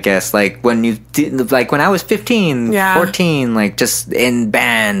older, I guess. Like when like when I was 15, 14, like just in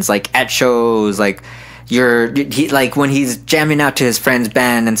bands, like at shows, like like when he's jamming out to his friend's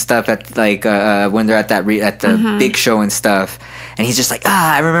band and stuff at like when they're at the big show and stuff. And he's just like,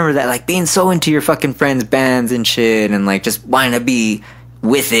 I remember that, like being so into your fucking friends' bands and shit, and like just wanting to be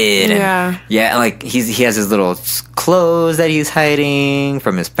with it, and like he has his little clothes that he's hiding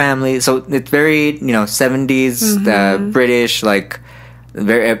from his family, so it's very 70s British, like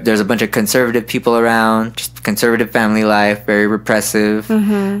there's a bunch of conservative people around, just conservative family life, very repressive.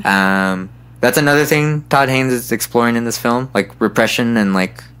 That's another thing Todd Haynes is exploring in this film, like repression and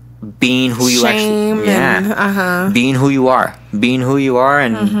like being who you being who you are,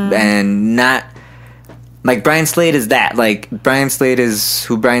 and not. Like, Brian Slade is that. Like, Brian Slade is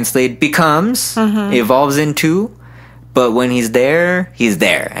who Brian Slade becomes, evolves into, but when he's there,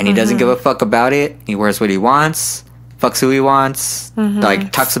 and he doesn't give a fuck about it. He wears what he wants, fucks who he wants,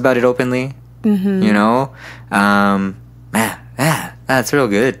 like, talks about it openly, you know? That's real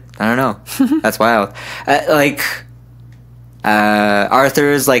good. I don't know. That's wild.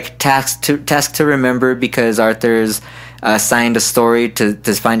 Arthur's, like, tasked to remember because Arthur's signed a story to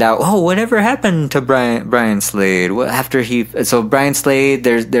find out, whatever happened to Brian Slade after so Brian Slade,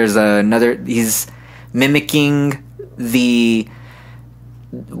 there's another, he's mimicking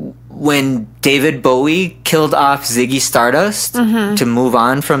when David Bowie killed off Ziggy Stardust to move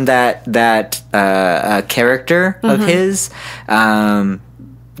on from that character of his.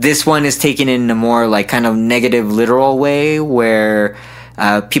 This one is taken in a more like kind of negative literal way where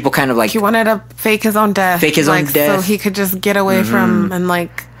people kind of like... He wanted to fake his own death. So he could just get away from and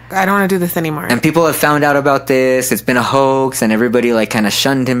like, I don't want to do this anymore. And people have found out about this. It's been a hoax and everybody like kind of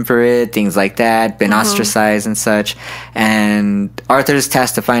shunned him for it. Things like that. Been ostracized and such. And Arthur's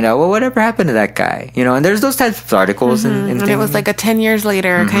tasked to find out, whatever happened to that guy? You know, and there's those types of articles and it was like a 10 years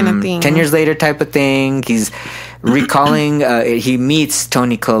later kind of thing. 10 years later type of thing. He's recalling, he meets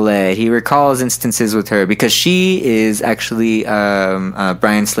Toni Collette. He recalls instances with her because she is actually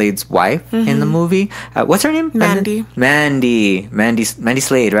Brian Slade's wife in the movie. What's her name? Mandy. Mandy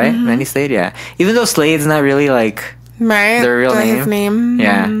Slade, right? Mandy Slade, yeah. Even though Slade's not really like their real name. His name.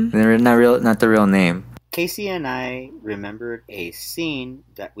 Yeah, they're not the real name. Casey and I remembered a scene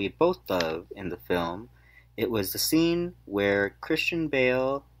that we both love in the film. It was the scene where Christian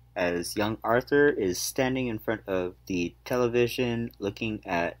Bale as young Arthur is standing in front of the television looking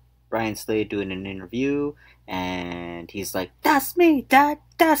at Brian Slade doing an interview, and he's like, "That's me, Dad,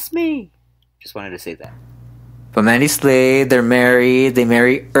 that's me." Just wanted to say that. But Mandy Slade, they're married. They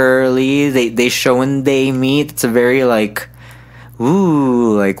marry early. They show when they meet. It's a very like,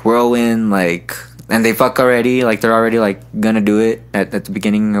 ooh, like whirlwind, like, and they fuck already. Like they're already like gonna do it at the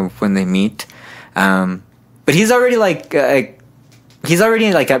beginning of when they meet. But he's already like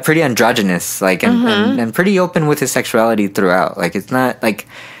pretty androgynous, like, and pretty open with his sexuality throughout. Like it's not like,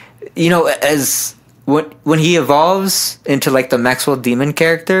 you know, as when he evolves into like the Maxwell Demon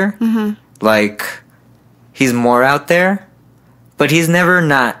character, like. He's more out there, but he's never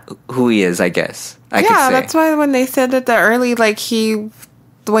not who he is, I guess. I could say. That's why when they said that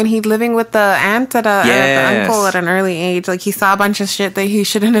when he's living with the aunt at the uncle at an early age, like he saw a bunch of shit that he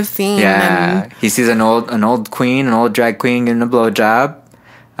shouldn't have seen. Yeah, he sees an old queen, an old drag queen getting a blowjob.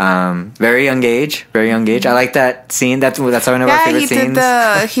 Very young age. I like that scene. That's one of our favorite scenes.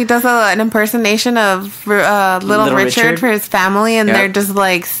 He does an impersonation of Little Richard for his family, and they're just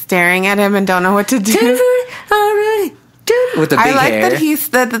like staring at him and don't know what to do. With the big hair. I like that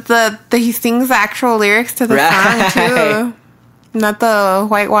he sings the actual lyrics to the song too, not the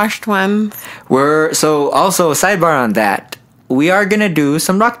whitewashed ones. Also sidebar on that. We are going to do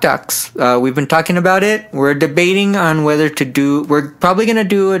some rock docs. We've been talking about it. We're debating on whether to do... We're probably going to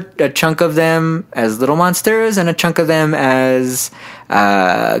do a chunk of them as Little Monsters and a chunk of them as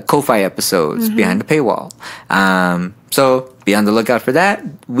Ko-Fi episodes behind the paywall. So be on the lookout for that.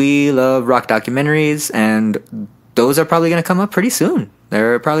 We love rock documentaries, and those are probably going to come up pretty soon.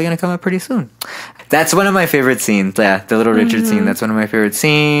 That's one of my favorite scenes. Yeah, the Little Richard scene. That's one of my favorite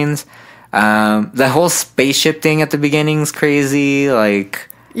scenes. The whole spaceship thing at the beginning is crazy. Like,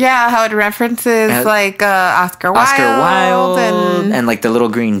 how it references Oscar Wilde and like the little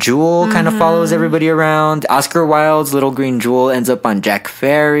green jewel kind of follows everybody around. Oscar Wilde's little green jewel ends up on Jack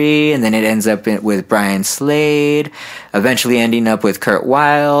Ferry, and then it ends up with Brian Slade, eventually ending up with Kurt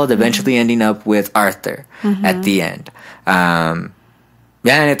Wilde, eventually ending up with Arthur at the end. And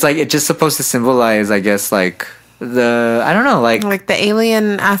it's like it's just supposed to symbolize, I guess, like. Like the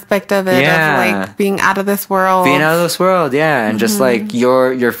alien aspect of it, of like being out of this world, and just like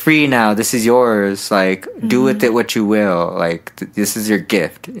you're free now. This is yours. Like do with it what you will. Like this is your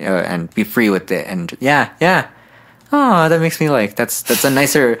gift, and be free with it. And oh, that makes me like that's a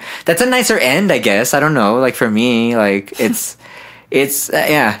nicer end, I guess. I don't know. Like for me, like it's.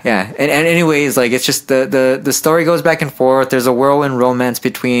 And anyways, like it's just the story goes back and forth. There's a whirlwind romance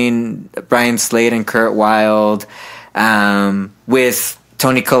between Brian Slade and Kurt Wilde, with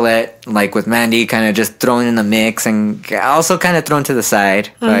Toni Collette, like with Mandy kind of just thrown in the mix and also kind of thrown to the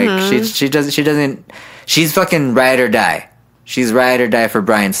side. Like she's fucking ride or die. She's ride or die for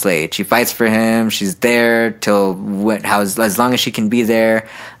Brian Slade. She fights for him. She's there till as long as she can be there.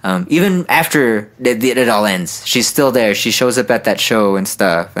 Even after it all ends, she's still there. She shows up at that show and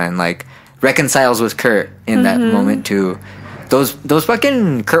stuff, and like reconciles with Kurt in that moment too. Those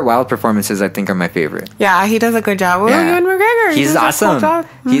fucking Kurt Wilde performances, I think, are my favorite. Yeah, he does a good job. Ewan McGregor, he's awesome. Cool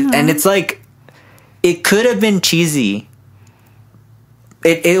and it's like it could have been cheesy.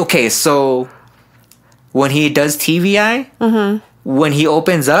 Okay, so. When he does TVI, when he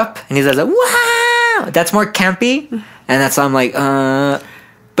opens up and he says like, wow, that's more campy. And that's why I'm like,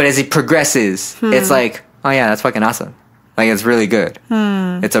 but as he progresses, it's like, oh yeah, that's fucking awesome. Like it's really good.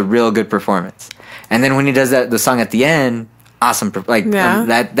 It's a real good performance. And then when he does the song at the end, awesome.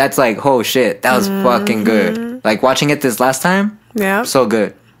 That's like, oh shit, that was fucking good. Like watching it this last time, so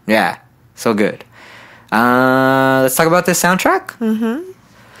good. Yeah, so good. Let's talk about this soundtrack.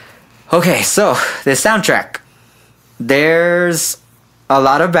 Okay, so the soundtrack. There's a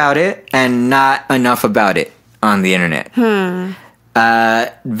lot about it and not enough about it on the internet.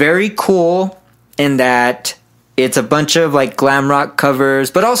 Very cool in that it's a bunch of like glam rock covers,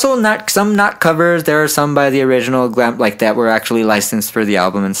 but also not covers. There are some by the original glam like that were actually licensed for the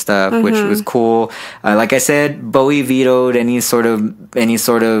album and stuff, which was cool. Like I said, Bowie vetoed any sort of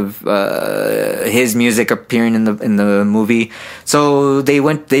his music appearing in the movie. So they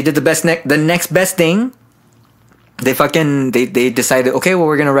did the next best thing. They decided, okay, well,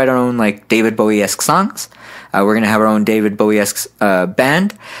 we're gonna write our own like David Bowie-esque songs. We're gonna have our own David Bowie-esque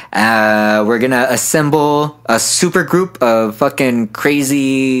band. We're gonna assemble a super group of fucking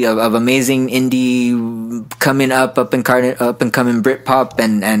crazy, of amazing indie coming up and coming Britpop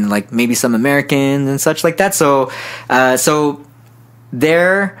and like maybe some Americans and such like that. So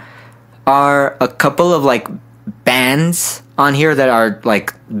there are a couple of like bands on here that are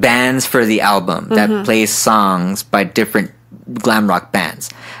like bands for the album that play songs by different glam rock bands.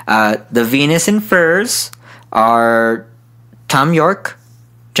 The Venus in Furs are Tom York,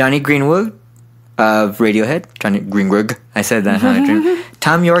 Johnny Greenwood of Radiohead. Johnny Greenwood. I said that.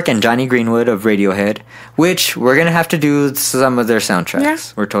 Tom York and Johnny Greenwood of Radiohead, which we're going to have to do some of their soundtracks. Yeah.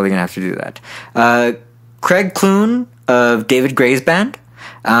 We're totally going to have to do that. Craig Clune of David Gray's band,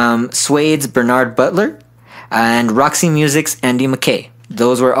 Suede's Bernard Butler, and Roxy Music's Andy McKay.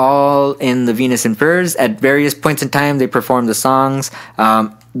 Those were all in the Venus and Furs. At various points in time, they performed the songs.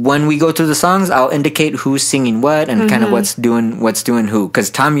 When we go through the songs, I'll indicate who's singing what and kind of what's doing who. Because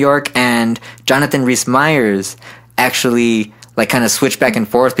Tom York and Jonathan Rhys-Meyers actually like kind of switch back and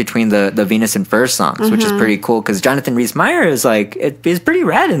forth between the Venus and Furs songs, which is pretty cool. Because Jonathan Rhys-Meyers is pretty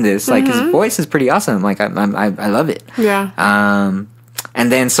rad in this. Like his voice is pretty awesome. Like I love it. Yeah.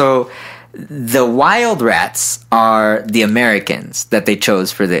 And then so the Wild Rats are the Americans that they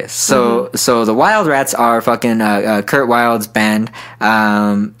chose for this. So the Wild Rats are fucking Kurt Wild's band.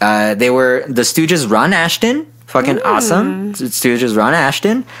 They were the Stooges' Ron Ashton. Fucking awesome. Stooges' Ron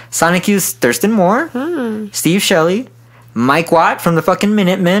Ashton. Sonic Youth's Thurston Moore. Steve Shelley. Mike Watt from the fucking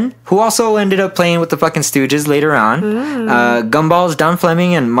Minutemen, who also ended up playing with the fucking Stooges later on. Gumball's Don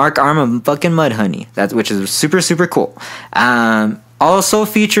Fleming and Mark Arm of fucking Mudhoney. Which is super, super cool. Also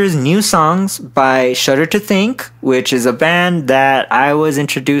features new songs by Shudder to Think, which is a band that I was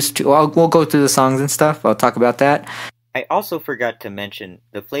introduced to. We'll go through the songs and stuff. I'll talk about that. I also forgot to mention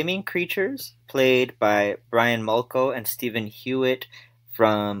the Flaming Creatures, played by Brian Mulco and Stephen Hewitt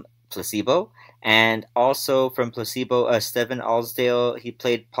from Placebo. And also from Placebo, Stephen Alsdale, he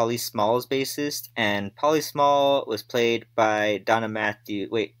played Polly Small's bassist. And Polly Small was played by Donna Matthews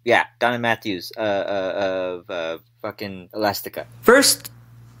of fucking Elastica. First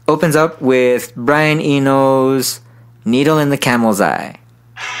opens up with Brian Eno's Needle in the Camel's Eye.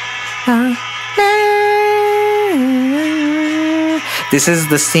 This is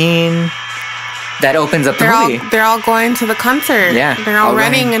the scene that opens up the movie. They're all going to the concert. Yeah. They're all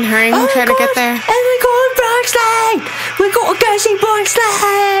running and hurrying to try to get there. And we go to Bronxline. We go to see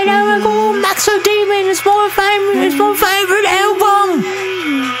Bronxline. And we go Maxo Demon. It's my favorite album.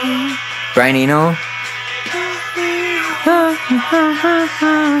 Brian Eno.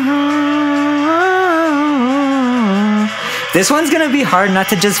 This one's gonna be hard not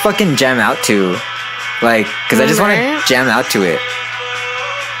to just fucking jam out to. Like, because I just want to jam out to it.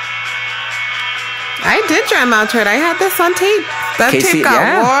 I did jam out to it. I had this on tape. That tape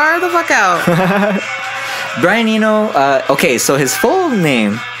got wore the fuck out. Brian Eno, okay, so his full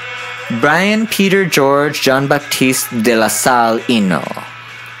name, Brian Peter George Jean Baptiste de la Salle Eno.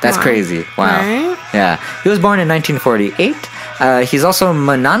 That's crazy. Wow. Right? Yeah. He was born in 1948. He's also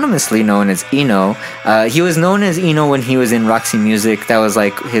mononymously known as Eno. He was known as Eno when he was in Roxy Music. That was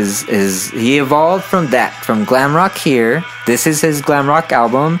like his he evolved from Glam Rock Here. This is his glam rock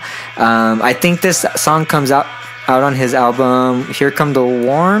album. I think this song comes out on his album Here Come the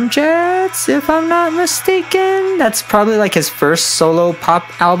Warm Jets, if I'm not mistaken. That's probably like his first solo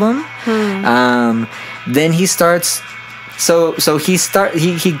pop album. Then he starts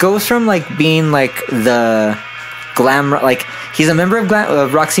he goes from like being like the glam, like he's a member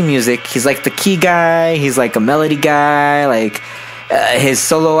of Roxy Music. He's like the key guy. He's like a melody guy. Like his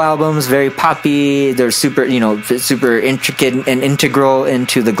solo albums, very poppy. They're super intricate and integral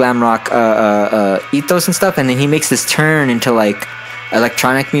into the glam rock ethos and stuff. And then he makes this turn into like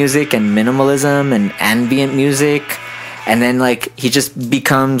electronic music and minimalism and ambient music. And then like he just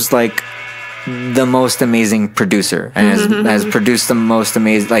becomes like the most amazing producer and has produced the most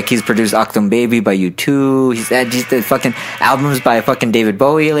amazing, like he's produced Octum Baby by U2. He's did fucking albums by fucking David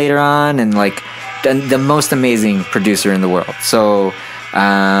Bowie later on, and like the most amazing producer in the world. So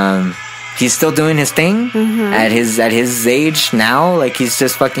he's still doing his thing at his age now. Like he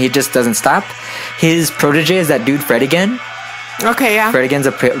just doesn't stop. His protege is that dude Fred again. Okay, yeah. Fred again's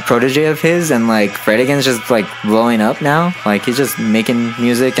a protege of his, and like Fred again's just like blowing up now. Like he's just making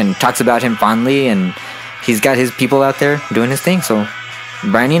music and talks about him fondly, and he's got his people out there doing his thing. So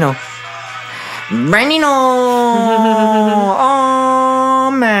Brian Eno.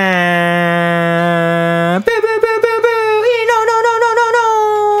 Oh man. No.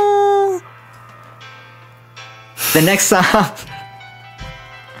 The next song.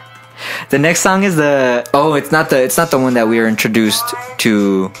 The next song is it's not the one that we are introduced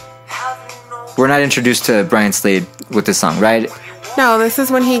to. We're not introduced to Brian Slade with this song, right? No, this is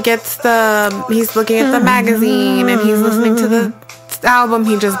when he's looking at the magazine and he's listening to the album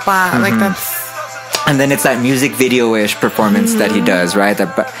he just bought. Like that's. And then it's that music video-ish performance that he does, right?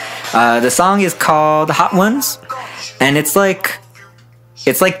 The song is called Hot Ones, and it's like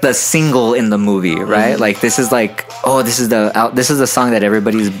the single in the movie, right? Like this is like, this is the song that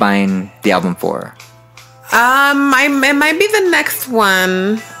everybody's buying the album for. It might be the next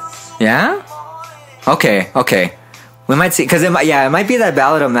one. Yeah? Okay. We might see, because it might be that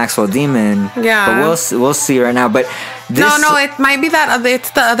Ballad of Maxwell Demon. Yeah. But we'll see right now. But this, no, it might be that other. It's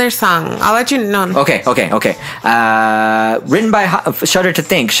the other song. I'll let you know. Okay. Written by Shudder to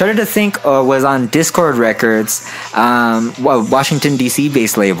Think. Shudder to Think was on Discord Records, Washington D.C.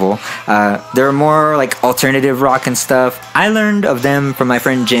 based label. They're more like alternative rock and stuff. I learned of them from my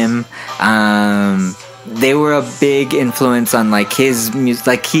friend Jim. They were a big influence on like his music.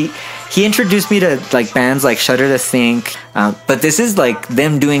 Like he introduced me to like bands like Shudder to Think. But this is like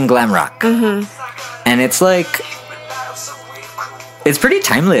them doing glam rock, and it's like. It's pretty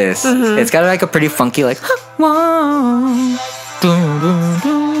timeless. It's got like a pretty funky like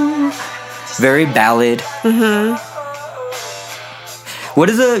very ballad. What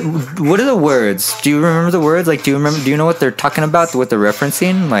are the words? Do you remember the words? Like, do you know what they're talking about? What they're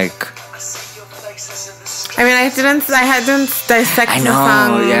referencing? Like, I mean, I hadn't dissect I know, the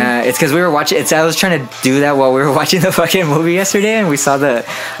song. yeah. It's because we were watching. I was trying to do that while we were watching the fucking movie yesterday, and we saw the.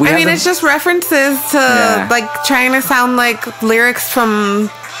 It's just references to like trying to sound like lyrics from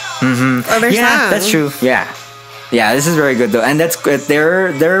other songs. Yeah, that's true. Yeah. This is very good though, and that's good.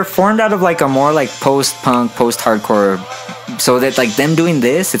 They're formed out of like a more like post-punk, post-hardcore. So that like them doing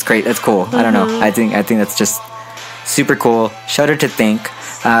this, it's great. That's cool. I don't know. I think that's just super cool. Shudder to Think.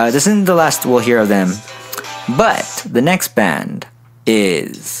 This isn't the last we'll hear of them. But the next band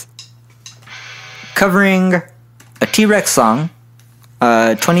is covering a T-Rex song,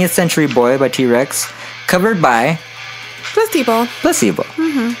 20th Century Boy by T-Rex, covered by Placebo.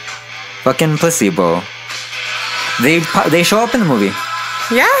 Fucking Placebo. They show up in the movie.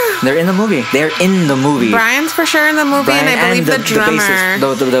 Yeah. They're in the movie. Brian's for sure in the movie, and I believe the drummer.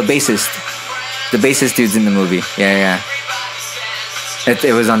 The bassist. The bassist dude's in the movie. Yeah.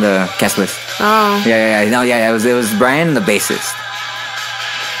 It was on the cast list. Oh. Yeah. No, it was Brian and the bassist.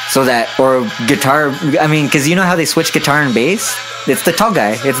 So that, or guitar, I mean, because you know how they switch guitar and bass? It's the tall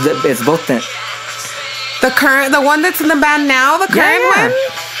guy. It's both the... The one that's in the band now, the current one?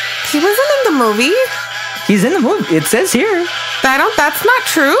 He wasn't in the movie. He's in the movie. It says here. That's not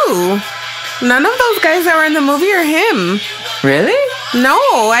true. None of those guys that were in the movie are him. Really? No,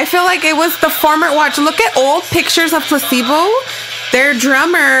 I feel like it was the former. Watch, look at old pictures of Placebo. Their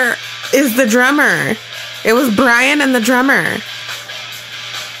drummer is the drummer. It was Brian and the drummer.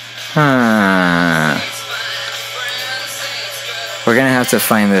 We're gonna have to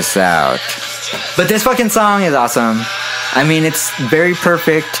find this out. But this fucking song is awesome. I mean, it's very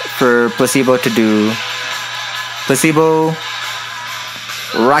perfect for Placebo to do. Placebo,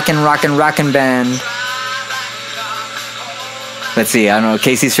 rockin' band. Let's see. I don't know.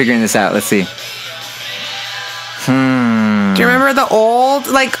 Casey's figuring this out. Let's see. Do you remember the old,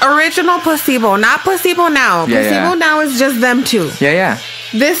 like, original Placebo? Not Placebo now. Placebo now is just them two. Yeah.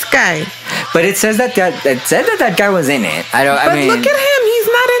 This guy. But it says that guy was in it. But look at him. He's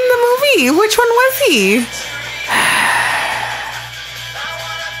not in the movie. Which one was he?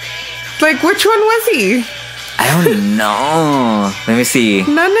 Like, which one was he? I don't know. Let me see. None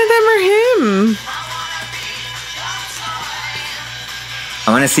of them are him. I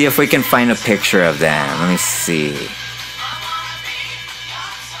want to see if we can find a picture of them. Let me see.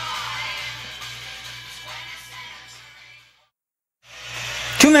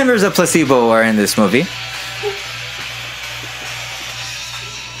 Two members of Placebo are in this movie.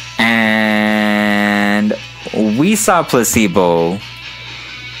 And we saw Placebo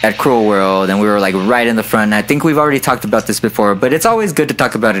at Cruel World, and we were like right in the front. I think we've already talked about this before, but it's always good to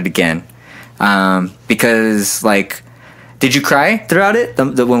talk about it again. Because like, did you cry throughout it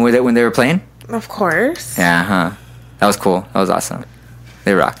when they were playing? Of course. Yeah, that was cool. That was awesome.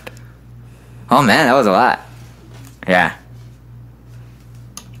 They rocked. Oh man, that was a lot. Yeah.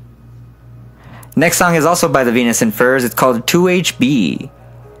 Next song is also by the Venus and Furs. It's called 2HB.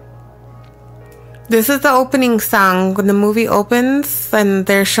 This is the opening song when the movie opens and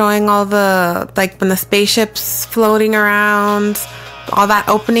they're showing all the, like, when the spaceship's floating around, all that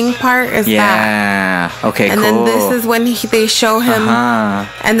opening part is that. Yeah. Okay, and cool. then this is when they show him.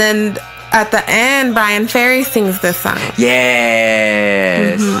 And then at the end, Brian Ferry sings this song.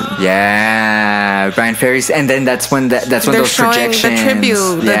 Yes. Yeah. Brian Ferry. And then that's when they're those showing projections. The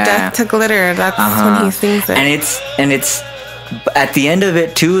tribute, the Death to Glitter. That's when he sings it. And it's at the end of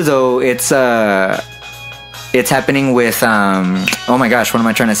it too, though. It's happening with oh my gosh, what am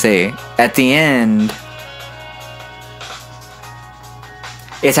I trying to say? At the end,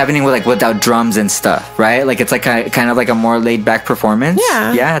 it's happening with like without drums and stuff, right? Like it's like kind of like a more laid back performance.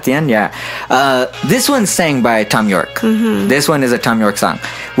 Yeah. Yeah, at the end, yeah. This one's sang by Tom York. This one is a Tom York song,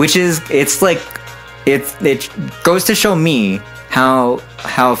 which is it goes to show me how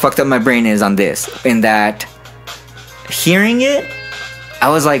fucked up my brain is on this, in that hearing it, I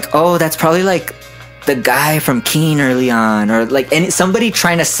was like, oh, that's probably like the guy from Keen early on, or like somebody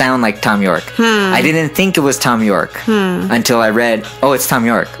trying to sound like Tom York. I didn't think it was Tom York until I read, oh, it's Tom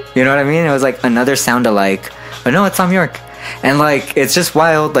York. You know what I mean? It was like another sound alike, but no, it's Tom York. And like, it's just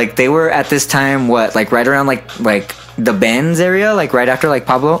wild. Like, they were at this time, what, like right around like the Benz area, like right after like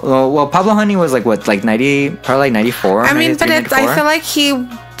Pablo. Well, Pablo Honey was like what, like 90, probably like 94. I mean, but I feel like he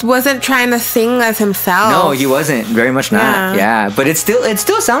wasn't trying to sing as himself. No, he wasn't. Very much not. Yeah, but it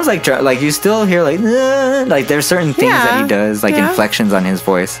still sounds like you still hear like there's certain things that he does, like inflections on his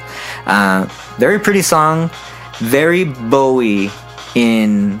voice. Very pretty song, very Bowie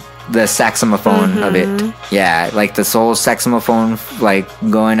in the saxophone of it. Yeah, like the soul saxophone, like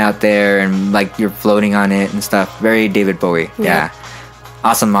going out there and like you're floating on it and stuff. Very David Bowie. Yeah.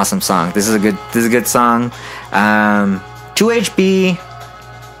 Awesome song. This is a good song. 2HB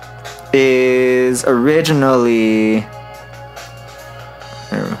is originally, here,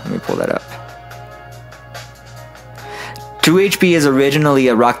 let me pull that up. 2HB is originally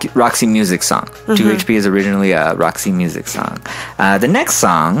a Roxy Music song. 2HB is originally a Roxy Music song. The next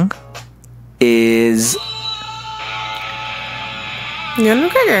song is Ewan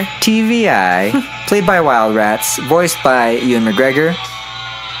McGregor. TVI, played by Wild Rats, voiced by Ewan McGregor.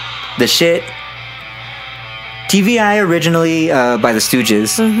 The shit. TVI originally by the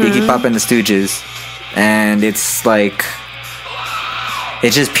Stooges, Iggy Pop and the Stooges, and it's like,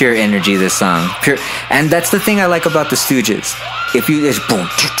 it's just pure energy, this song. Pure, and that's the thing I like about the Stooges. It's boom,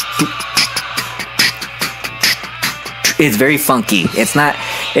 it's very funky. It's not,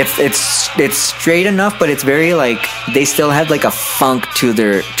 it's straight enough, but it's very like, they still have like a funk to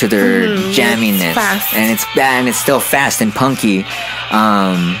their jamminess, and it's still fast and punky,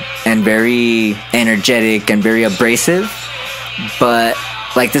 and very energetic and very abrasive. But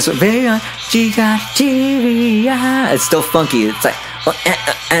like this, it's still funky. It's like,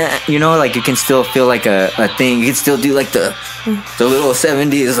 you know, like you can still feel like a thing. You can still do like the little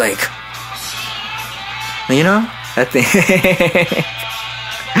 70s, like, you know, that thing.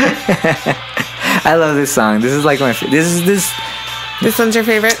 I love this song. This is like my this one's your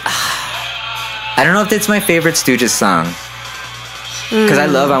favorite? I don't know if it's my favorite Stooges song, because I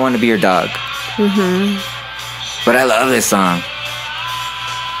love I Want to Be Your Dog. But I love this song.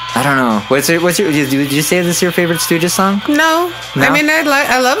 I don't know. What's your? Did you say this is your favorite Stooges song? No. I mean,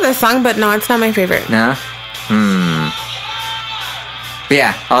 I love this song, but no, it's not my favorite. No. But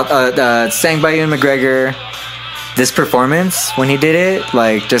yeah, sang by Ewan McGregor. This performance when he did it,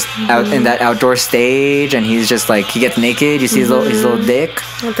 like just out in that outdoor stage, and he's just like, he gets naked. You see his little dick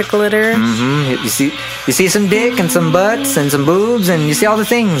with the glitter. You see some dick and some butts and some boobs, and you see all the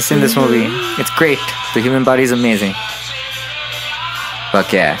things in this movie. It's great. The human body is amazing.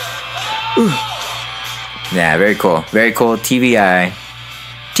 Fuck yeah. Ooh. Yeah, very cool. Very cool. TVI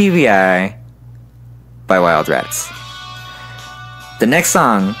by Wild Rats. The next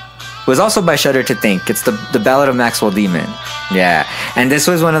song was also by Shudder to Think. It's the Ballad of Maxwell Demon. Yeah. And this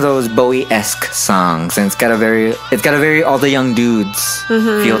was one of those Bowie-esque songs, and it's got a very all the young dudes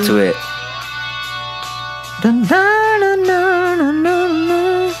feel to it.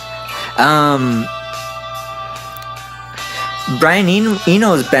 Brian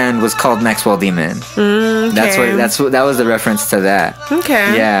Eno's band was called Maxwell Demon. Okay. That was the reference to that.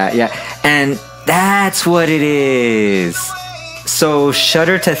 Okay. Yeah. And that's what it is. So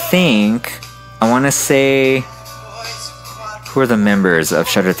Shudder to Think, I want to say, who are the members of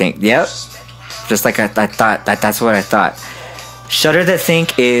Shudder to Think? Yep. Just like I thought. That's what I thought. Shudder to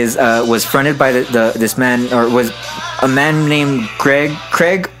Think was fronted by this man, or was a man named Craig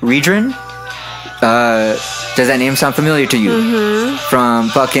Redren. Does that name sound familiar to you? From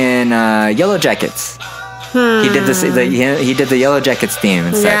fucking Yellow Jackets. He did he did the Yellow Jackets theme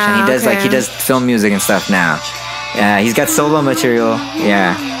and such, and he does film music and stuff now. He's got solo material.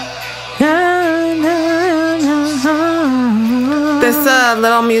 Yeah. This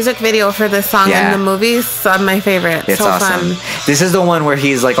little music video for this song in the movie's my favorite. It's so awesome. Fun. This is the one where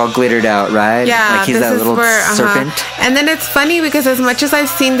he's like all glittered out, right? Yeah, like he's that little serpent. And then it's funny because as much as I've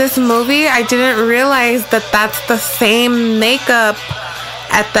seen this movie, I didn't realize that that's the same makeup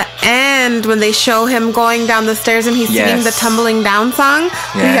at the end when they show him going down the stairs and he's singing the Tumbling Down song.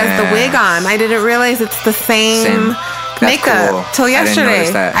 He has the wig on. I didn't realize it's the same makeup cool. till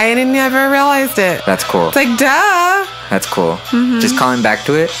yesterday. I didn't never realized it. That's cool. It's like, duh. That's cool. Just calling back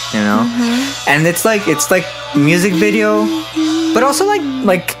to it, you know. And it's like music video, but also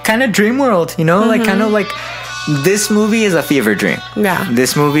like kind of dream world, you know, like kind of like this movie is a fever dream. Yeah.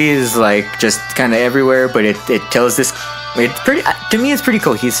 This movie is like just kind of everywhere, but it tells this. It's pretty, to me. It's pretty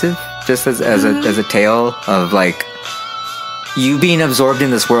cohesive, just as a tale of like you being absorbed in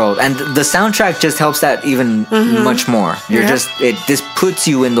this world, and the soundtrack just helps that even much more. You're this puts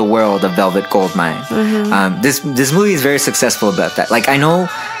you in the world of Velvet Goldmine. This movie is very successful about that. Like I know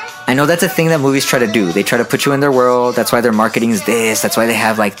that's a thing that movies try to do. They try to put you in their world. That's why their marketing is this. That's why they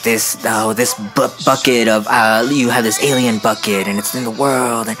have like this bucket of you have this alien bucket and it's in the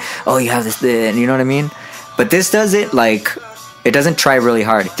world, and you have this, and you know what I mean. But this does it like. It doesn't try really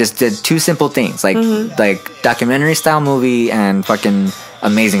hard. It just did two simple things, like documentary style movie and fucking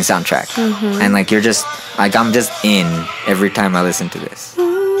amazing soundtrack. And like I'm just in every time I listen to this.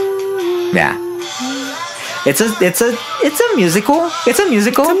 Yeah, it's a musical. It's a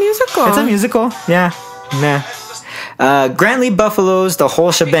musical. Yeah. Grantley Buffalo's The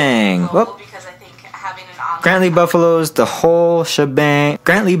Whole Shebang. Whoop. Grantley Buffalo's The Whole Shebang.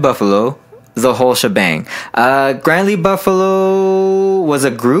 Grantley Buffalo. The Whole Shebang. Grantley Buffalo was a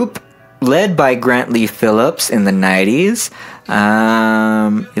group led by Grantley Phillips in the 90s.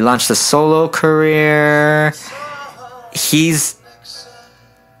 He launched a solo career. He's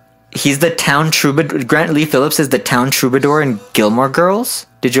the town troubadour. Grantley Phillips is the town troubadour in Gilmore Girls.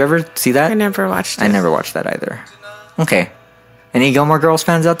 Did you ever see that? I never watched it. I never watched that either. Okay. Any Gilmore Girls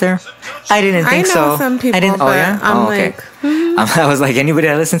fans out there? I didn't think so. I know some people. Oh yeah. Okay. I was like, anybody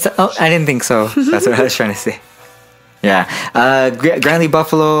that listens to... I didn't think so. That's what I was trying to say. Yeah. Grantley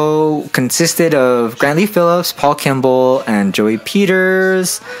Buffalo consisted of Grantley Phillips, Paul Kimball, and Joey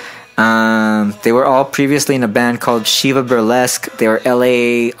Peters. They were all previously in a band called Shiva Burlesque. They were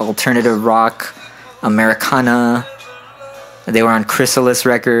LA alternative rock, Americana. They were on Chrysalis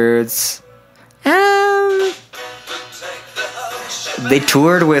Records. They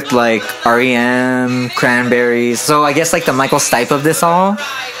toured with like REM, Cranberries. So I guess like the Michael Stipe of this all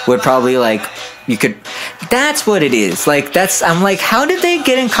would probably like that's what it is. Like I'm like, how did they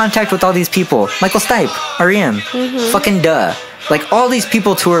get in contact with all these people? Michael Stipe, REM, fucking duh. Like all these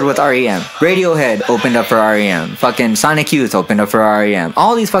people toured with REM. Radiohead opened up for REM. Fucking Sonic Youth opened up for REM.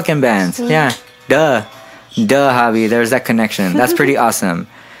 All these fucking bands. Yeah, duh, Javi. There's that connection. That's pretty awesome.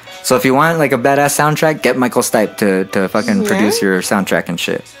 So if you want like a badass soundtrack, get Michael Stipe to fucking produce your soundtrack and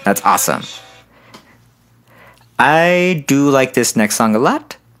shit. That's awesome. I do like this next song a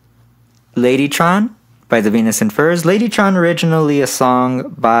lot. Ladytron by the Venus and Furs. Ladytron, originally a song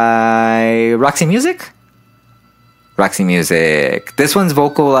by Roxy Music. This one's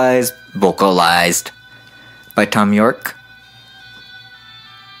vocalized by Tom York.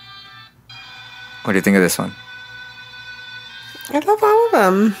 What do you think of this one? I love all of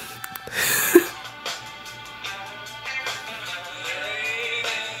them.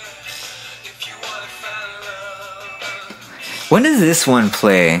 When does this one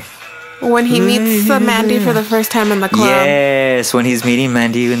play? When he meets Mandy for the first time in the club. Yes, when he's meeting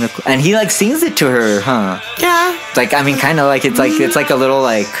Mandy in the club. And he like sings it to her, huh? Yeah. Like, I mean, kind of like, it's like a little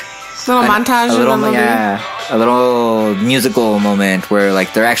like... Little montage of the movie. Yeah, a little musical moment where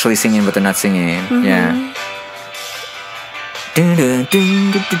like they're actually singing but they're not singing. Yeah.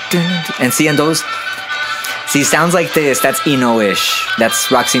 And see sounds like this, that's Eno-ish,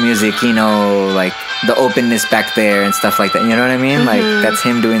 that's Roxy Music, like the openness back there and stuff like that, you know what I mean? Like that's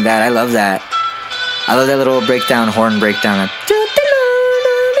him doing that. I love that little horn breakdown.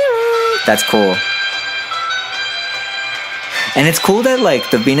 That's cool. And it's cool that like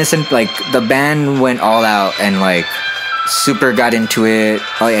the Venus and like the band went all out and like super got into it.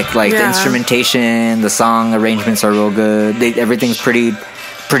 Like the instrumentation, the song arrangements are real good. Everything's pretty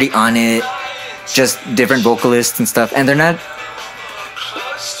on it. Just different vocalists and stuff. And they're not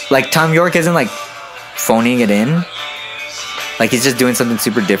like Tom York isn't like phoning it in. Like he's just doing something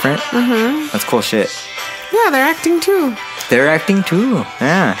super different. That's cool shit. Yeah, they're acting too.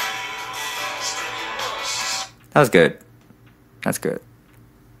 Yeah. That was good. That's good.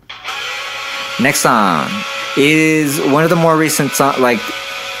 Next song is one of the more recent songs, like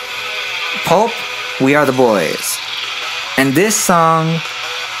Pulp, We Are the Boys. And this song,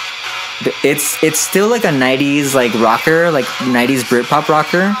 it's still like a 90s like rocker, like 90s Britpop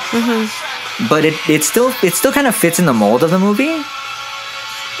rocker. But it still kind of fits in the mold of the movie.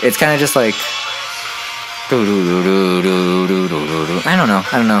 It's kind of just like I don't know.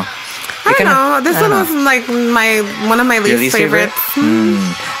 I don't know. This one was like one of my least favorites.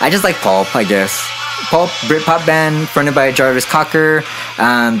 I just like Pulp, I guess. Pulp, Britpop band fronted by Jarvis Cocker.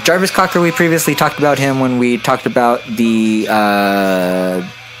 Jarvis Cocker, we previously talked about him when we talked about the oh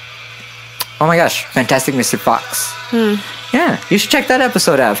my gosh, Fantastic Mr. Fox. Yeah, you should check that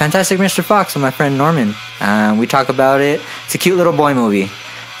episode out. Fantastic Mr. Fox with my friend Norman. We talk about it. It's a cute little boy movie.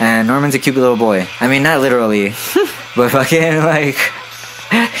 And Norman's a cute little boy. I mean, not literally, but fucking like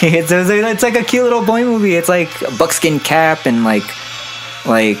It's like a cute little boy movie. It's like a buckskin cap and like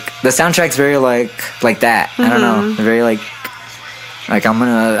the soundtrack's very like that. I don't know. Very like I'm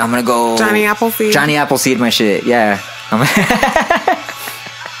gonna go Johnny Appleseed my shit. Yeah.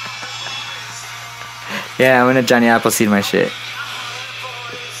 Yeah, I'm gonna Johnny Appleseed my shit.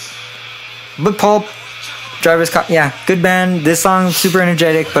 But Paul Driver's Car, yeah, good band. This song super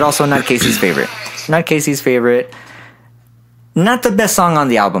energetic, but also not Casey's favorite. Not Casey's favorite. Not the best song on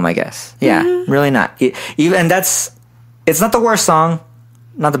the album, I guess. Yeah, really not. It's not the worst song.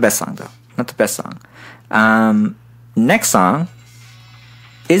 Not the best song though. Not the best song. Next song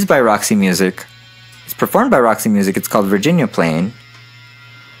is by Roxy Music. It's performed by Roxy Music. It's called Virginia Plain.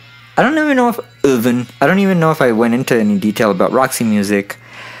 I don't even know if I went into any detail about Roxy Music.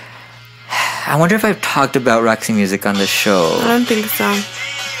 I wonder if I've talked about Roxy Music on the show. I don't think so.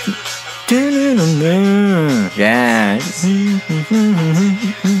 Yeah.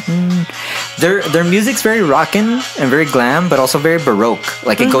 Their music's very rockin' and very glam, but also very baroque.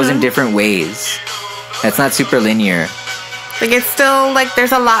 Like it goes in different ways. It's not super linear. Like it's still like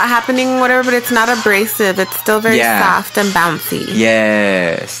there's a lot happening, whatever, but it's not abrasive. It's still very soft and bouncy.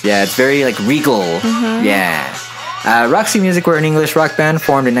 Yes. Yeah, it's very like regal. Yeah. Roxy Music were an English rock band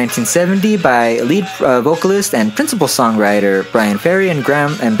formed in 1970 by lead vocalist and principal songwriter Brian Ferry and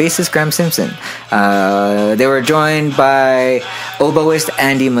bassist Graham Simpson. They were joined by oboist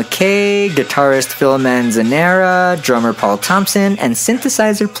Andy McKay, guitarist Phil Manzanera, drummer Paul Thompson, and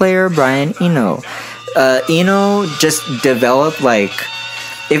synthesizer player Brian Eno. Eno just developed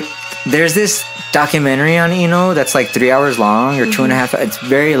there's this documentary on Eno that's like 3 hours long or 2.5. It's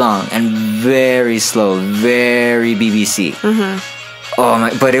very long and very slow, very BBC. Oh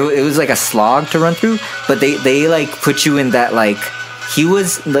my! But it was like a slog to run through. But they like put you in that like he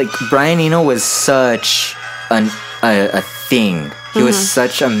was like Brian Eno was such a thing. He was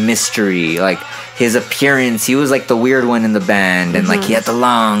such a mystery. Like his appearance, he was like the weird one in the band, and like he had the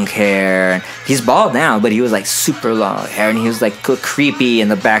long hair. He's bald now, but he was like super long hair, and he was like creepy in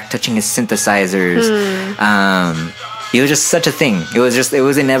the back, touching his synthesizers. He was just such a thing. It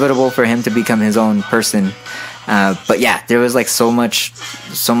was inevitable for him to become his own person. But yeah, there was like so much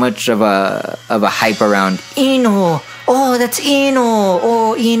of a hype around Eno. Oh, that's Eno.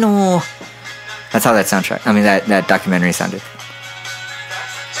 Oh, Eno. That's how that soundtrack. I mean, that documentary sounded.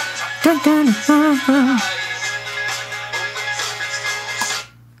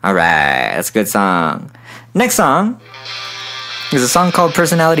 Alright, that's a good song. Next song is a song called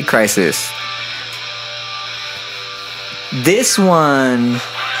Personality Crisis. This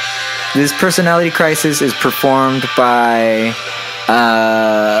Personality Crisis is performed by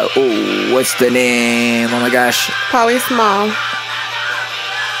what's the name? Oh my gosh. Polly Small.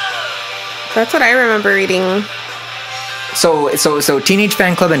 That's what I remember reading. So Teenage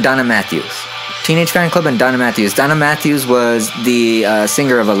Fan Club and Donna Matthews. Teenage Fan Club and Donna Matthews. Donna Matthews was the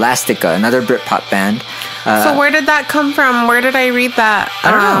singer of Elastica, another Britpop band. So where did that come from? Where did I read that?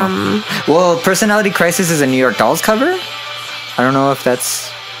 I don't know. Well, Personality Crisis is a New York Dolls cover. I don't know if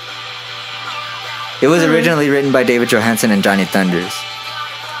that's... It was originally written by David Johansen and Johnny Thunders.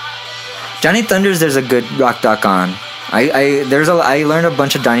 Johnny Thunders, there's a good rock doc on. I learned a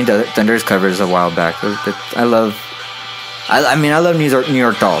bunch of Johnny Thunders covers a while back. I love New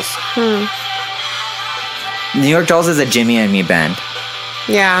York Dolls. New York Dolls is a Jimmy and Me band.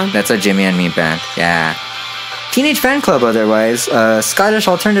 Yeah. That's a Jimmy and Me band. Yeah. Teenage Fan Club, otherwise, a Scottish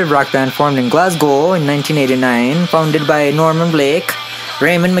alternative rock band formed in Glasgow in 1989, founded by Norman Blake,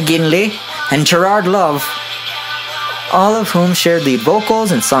 Raymond McGinley, and Gerard Love, all of whom shared lead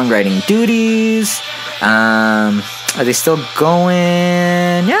vocals and songwriting duties. Are they still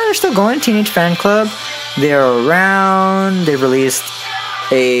going? Yeah, they're still going. Teenage Fan Club. They're around. They released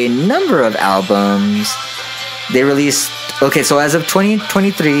a number of albums. So as of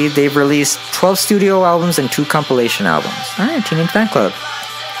 2023, they've released 12 studio albums and 2 compilation albums. All right, Teenage Fan Club.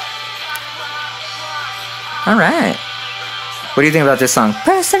 All right. What do you think about this song?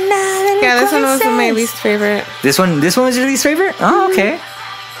 Personality. Yeah, this one was my least favorite. This one was your least favorite? Oh, okay.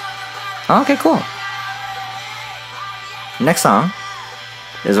 Okay, cool. Next song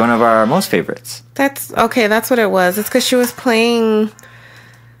is one of our most favorites. That's what it was. It's because she was playing...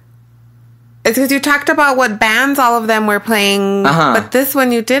 It's because you talked about what bands all of them were playing, but this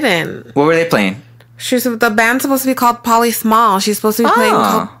one you didn't. What were they playing? The band's supposed to be called Polly Small. She's supposed to be playing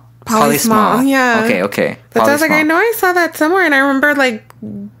called Polly Small. Yeah. Okay. But I was like, I know I saw that somewhere, and I remember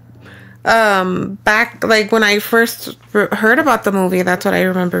back when I first heard about the movie. That's what I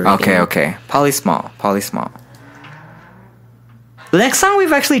remember reading. Okay. Polly Small. The next song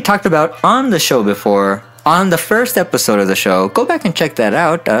we've actually talked about on the show before. on the first episode of the show, go back and check that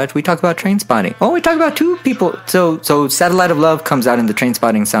out. We talk about Trainspotting. Oh, we talk about two people. So Satellite of Love comes out in the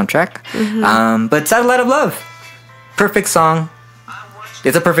Trainspotting soundtrack. But Satellite of Love, perfect song.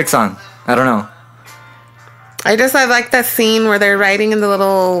 It's a perfect song. I don't know. I like that scene where they're riding in the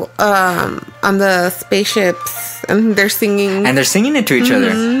little on the spaceships and they're singing. And they're singing it to each other.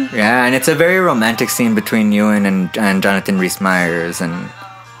 Yeah, and it's a very romantic scene between Ewan and Jonathan Rhys-Meyers, and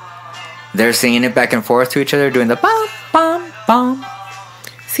they're singing it back and forth to each other, doing the bum bum bum.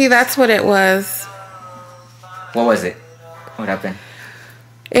 See, that's what it was. What was it? What happened?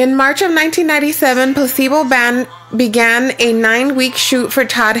 In March of 1997, Placebo Band began a 9-week shoot for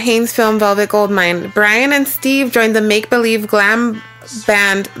Todd Haynes' film Velvet Goldmine. Brian and Steve joined the make-believe glam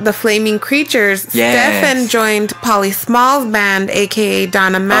band The Flaming Creatures. Yes. Stefan joined Polly Small's band, a.k.a.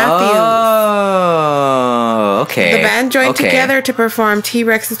 Donna Matthews. Oh, okay. The band joined together to perform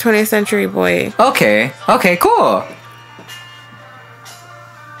T-Rex's 20th Century Boy. Okay, cool.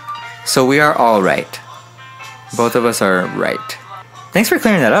 So we are all right. Both of us are right. Thanks for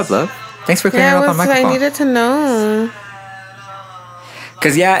clearing that up, love. Thanks for clearing it up on microphone. I needed to know.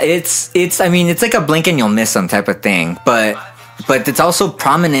 Cause it's like a blink and you'll miss some type of thing, but it's also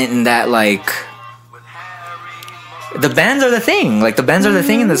prominent in that like the bands are the thing. Like the bands are the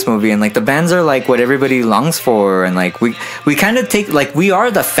thing in this movie, and like the bands are like what everybody longs for, and like we kind of take like we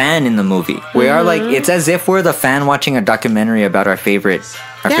are the fan in the movie. We are like it's as if we're the fan watching a documentary about our favorite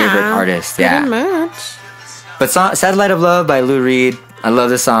artist. Yeah. Pretty much. But Satellite of Love by Lou Reed. I love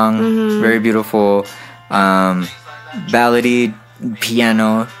this song. Very beautiful. Ballady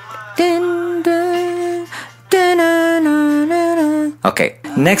piano. Okay.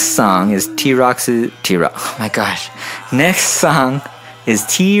 Next song is T-Rex's... Oh my gosh. Next song is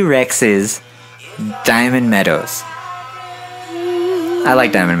T-Rex's Diamond Meadows. I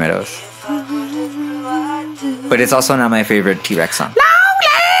like Diamond Meadows. But it's also not my favorite T-Rex song.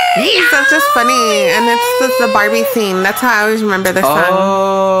 That's just funny, and it's just the Barbie scene. That's how I always remember this song.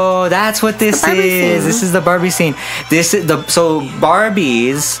 Oh, that's what this is. This is the Barbie scene. So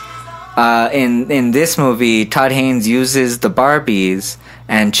Barbies in this movie, Todd Haynes uses the Barbies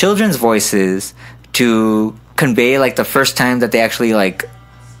and children's voices to convey like the first time that they actually like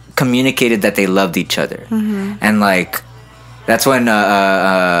communicated that they loved each other, and like that's when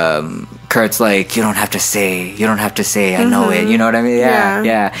Kurt's like, you don't have to say, I know it. You know what I mean?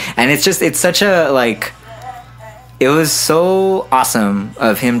 Yeah. And it's such a, like, it was so awesome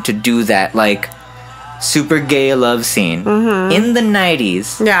of him to do that, like, super gay love scene in the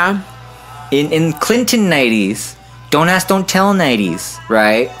 90s. Yeah. In Clinton 90s, don't ask, don't tell 90s,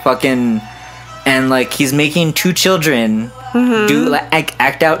 right? Fucking, and, like, he's making two children do, like,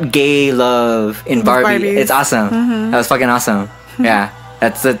 act out gay love in Barbie. Barbies. It's awesome. That was fucking awesome. Yeah.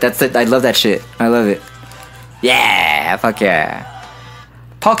 That's it. I love that shit. I love it. Yeah, fuck yeah.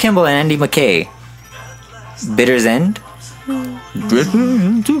 Paul Kimball and Andy McKay. Bitter's End. That's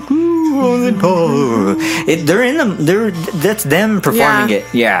them performing it.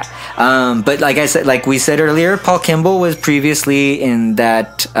 Yeah. But like I said, like we said earlier, Paul Kimball was previously in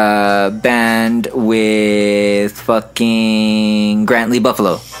that band with fucking Grant Lee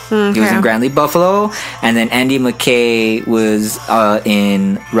Buffalo. He was in Grant Lee Buffalo, and then Andy McKay was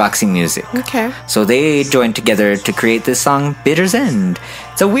in Roxy Music. Okay. So they joined together to create this song, Bitter's End.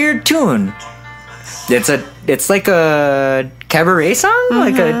 It's a weird tune. It's like a cabaret song,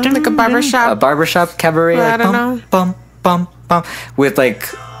 like a barbershop cabaret. Well, I don't know. Bum bum bum with like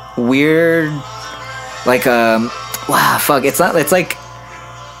weird, like wow, fuck. It's not. It's like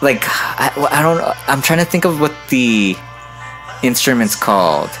I don't know. I'm trying to think of what the instrument's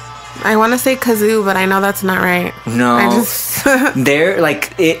called. I want to say kazoo, but I know that's not right. No, I just they're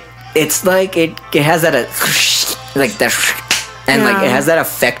like it. It's like it has that like that, and like it has that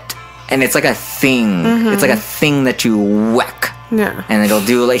effect. And it's like a thing. It's like a thing that you whack. Yeah. And it'll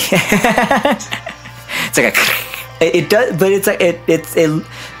do like it's like it does, but it's like it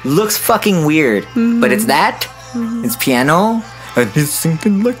looks fucking weird. But it's that. It's piano and he's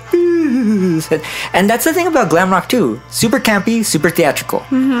singing like this. And that's the thing about glam rock too. Super campy, super theatrical.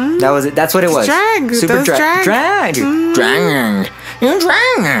 That was it. That's what it was. Drag. Super drag. Drag.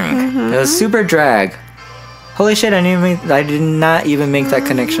 It was super drag. Holy shit! I did not even make that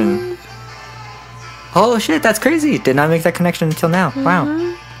connection. Oh shit, that's crazy. Did not make that connection until now.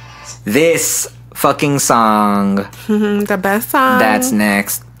 Wow. This fucking song. The best song. That's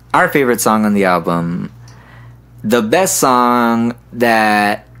next. Our favorite song on the album. The best song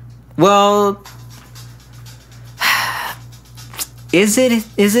that, well, is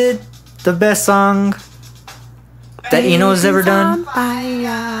it the best song that Eno's ever done?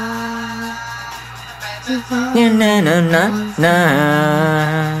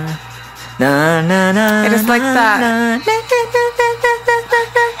 I just like that.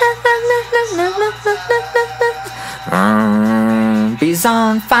 Baby's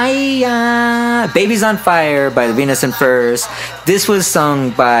on fire. Baby's on Fire by the Venus and Furs. This was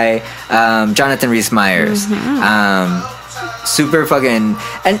sung by Jonathan Rhys Meyers. Super fucking,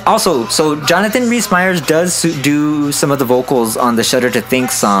 and also, so Jonathan Rhys Meyers does do some of the vocals on the Shudder to Think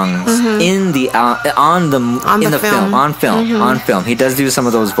songs in the film. He does do some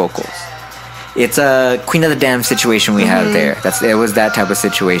of those vocals. It's a Queen of the Damned situation we have there. It was that type of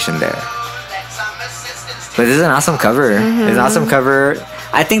situation there. But this is an awesome cover. It's an awesome cover.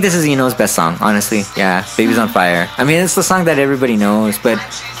 I think this is Eno's best song, honestly. Yeah, Baby's on Fire. I mean, it's the song that everybody knows, but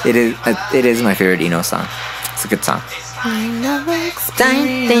it is my favorite Eno song. It's a good song.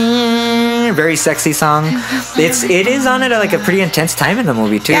 Very sexy song. It is on at like a pretty intense time in the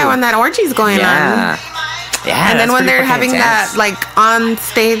movie too. Yeah, when that orgy's going on. Yeah, and then when they're having that, like, on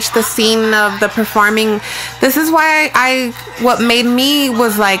stage, the scene of the performing, this is why what made me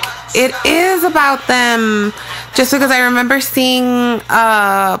was like, it is about them. Just because I remember seeing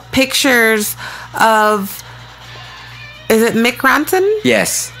pictures of, is it Mick Ronson?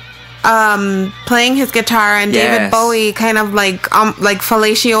 Yes. Playing his guitar, and David Bowie kind of like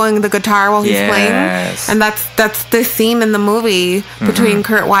fellatioing the guitar while he's playing, and that's the scene in the movie between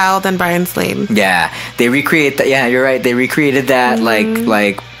Kurt Wilde and Brian Slade. Yeah, they recreate that. Yeah, you're right. They recreated that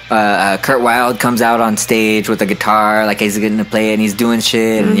Kurt Wilde comes out on stage with a guitar, like he's going to play it, and he's doing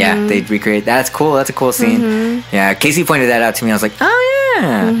shit. And they recreate. That's cool. That's a cool scene. Yeah, Casey pointed that out to me. I was like, oh yeah.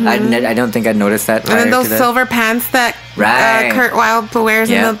 I don't think I'd noticed that. And then those silver pants that Kurt Wilde wears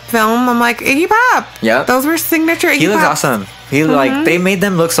in the film. I'm like, Iggy Pop. Yep. Those were signature Iggy Pop. He looks awesome. He like, they made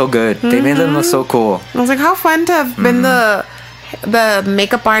them look so good. They made them look so cool. I was like, how fun to have been the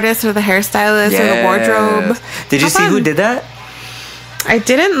makeup artist or the hairstylist or the wardrobe. Did you see who did that? I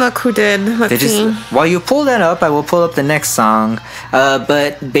didn't look who did. Let's see. While you pull that up, I will pull up the next song.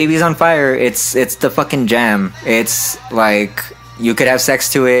 But Baby's on Fire, it's the fucking jam. It's like, you could have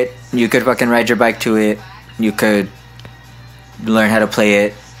sex to it. You could fucking ride your bike to it. You could learn how to play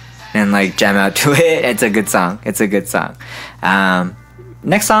it and like jam out to it. It's a good song.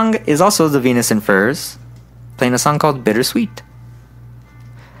 Next song is also the Venus and Furs, playing a song called Bittersweet.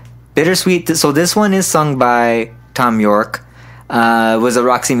 So this one is sung by Tom York. It was a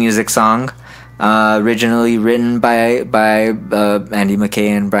Roxy Music song, originally written by Andy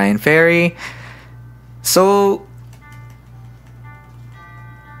McKay and Brian Ferry. So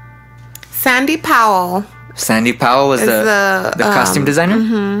Sandy Powell was the costume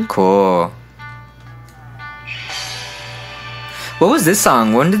designer? Cool. What was this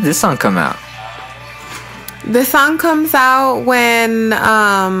song? When did this song come out? This song comes out when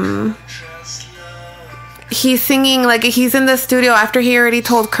he's singing, like, he's in the studio after he already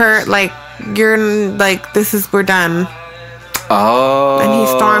told Kurt, like, we're done. Oh. And he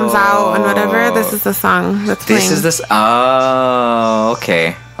storms out and whatever. This is the song that's playing. Oh,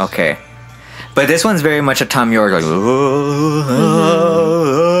 okay. But this one's very much a Tom York, like,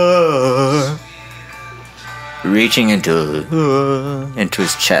 reaching into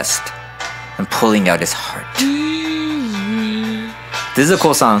his chest and pulling out his heart. This is a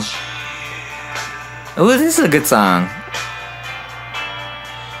cool song. Oh, this is a good song.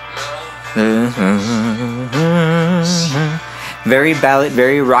 Very ballad,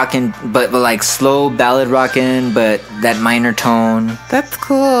 very rockin', but like slow ballad rockin', but that minor tone. That's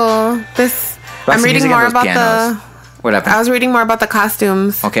cool. I'm reading more about What happened? I was reading more about the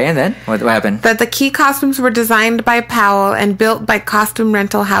costumes. Okay, and then? What happened? That the key costumes were designed by Powell and built by costume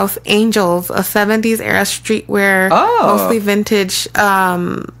rental house Angels, a 70s era streetwear, mostly vintage,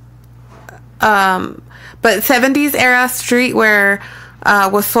 but 70s era streetwear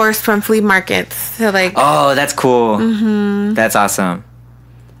was sourced from flea markets. So like, oh, that's cool. That's awesome.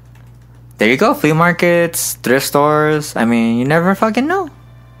 There you go. Flea markets, thrift stores. I mean, you never fucking know.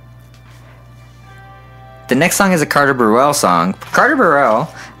 The next song is a Carter Burwell song. Carter Burwell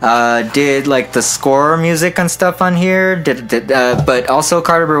did like the score music and stuff on here. But also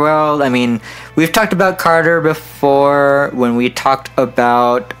Carter Burwell, I mean, we've talked about Carter before when we talked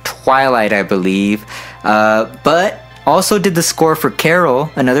about Twilight, I believe. But also did the score for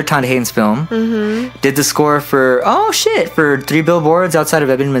Carol, another Todd Haynes film. Did the score for, for 3 Billboards Outside of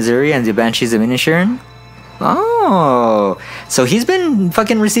Ebbing, Missouri and The Banshees of Inisherin. Oh, so he's been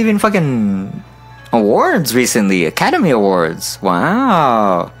fucking receiving fucking awards recently, Academy Awards.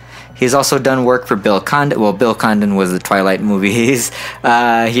 Wow. He's also done work for Bill Condon. Well, Bill Condon was the Twilight movies.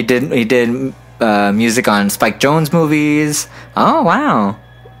 He did music on Spike Jonze movies. Oh, wow.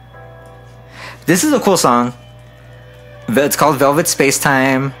 This is a cool song. It's called Velvet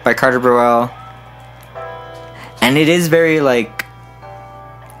Spacetime by Carter Burwell. And it is very, like,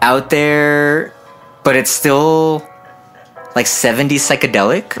 out there, but it's still, like, 70s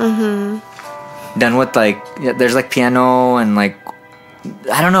psychedelic. Mm-hmm. Done with, like, there's, like, piano and, like,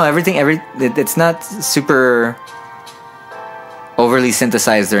 I don't know, it's not super overly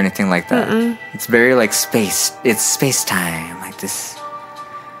synthesized or anything like that. Mm-mm. It's very, like, it's space-time, like this.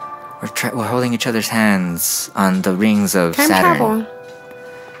 We're holding each other's hands on the rings of time Saturn. Travel.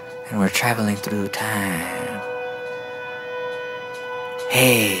 And we're traveling through time.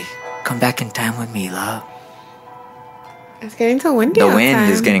 Hey, come back in time with me, love. It's getting too windy. The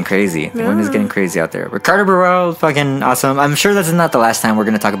wind is getting crazy. The wind is getting crazy out there. But Carter Burwell, fucking awesome. I'm sure this is not the last time we're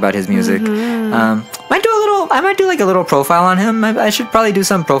going to talk about his music. Mm-hmm. I might do like a little profile on him. I should probably do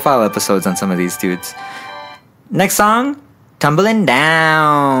some profile episodes on some of these dudes. Next song, Tumbling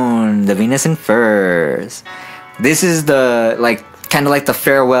Down, the Venus and Furs. This is the, like, kind of like the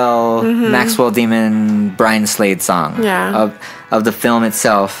farewell Maxwell Demon Brian Slade song of the film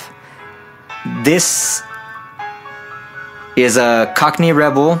itself. This is a Cockney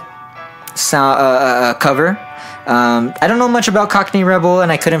Rebel cover. I don't know much about Cockney Rebel,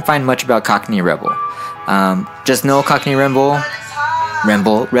 and I couldn't find much about Cockney Rebel. Just know Cockney Rebel,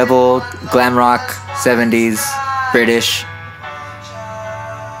 glam rock, 70s, British.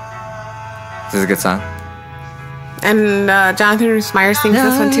 This is a good song. And Jonathan Rhys-Meyers sings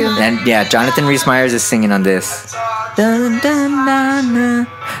this one too. And yeah, Jonathan Rhys-Meyers is singing on this. Dun, dun, dun, dun,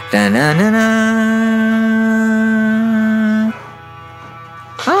 dun, dun, dun, dun.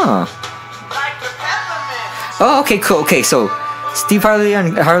 Oh, okay, cool. Okay, so Steve Harley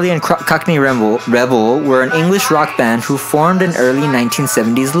and Cockney Rebel were an English rock band who formed in early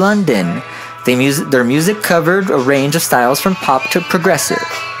 1970s London. Their music covered a range of styles from pop to progressive.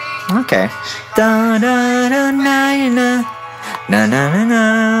 Okay. Da, da, da, na, na, na, na, na, na.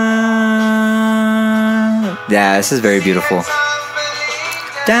 Yeah, this is very beautiful.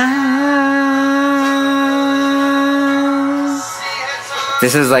 Da.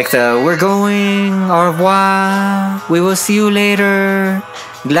 This is like the we're going, au revoir, we will see you later.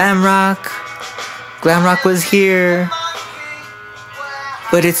 Glam rock was here,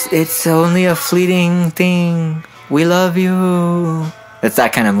 but it's only a fleeting thing. We love you. It's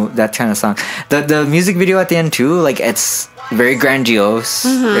that kind of song. The music video at the end too, like it's very grandiose.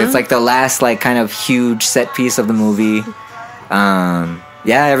 Mm-hmm. It's like the last like kind of huge set piece of the movie.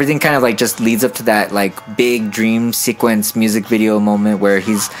 Yeah, everything kind of like just leads up to that like big dream sequence music video moment where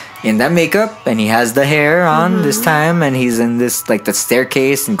he's in that makeup and he has the hair on this time and he's in this like the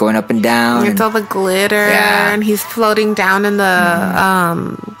staircase and going up and down. It's all the glitter and he's floating down in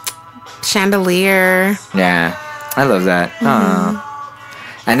the chandelier. Yeah, I love that.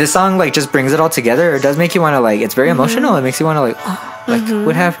 And this song like just brings it all together. It does make you want to like. It's very emotional. It makes you want to like,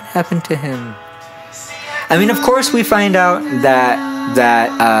 what happened to him? I mean, of course, we find out that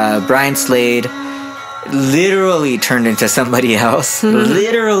Brian Slade literally turned into somebody else.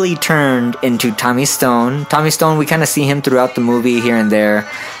 Literally turned into Tommy Stone. Tommy Stone, we kind of see him throughout the movie here and there.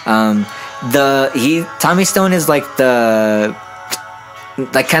 Tommy Stone is like the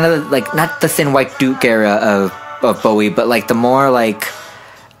kind of like not the Thin White Duke era of Bowie, but like the more like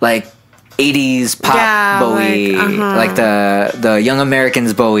 80s pop Bowie, like the Young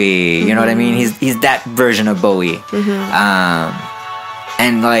Americans Bowie, you know what I mean? He's that version of Bowie.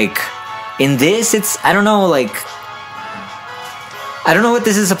 And like in this, I don't know what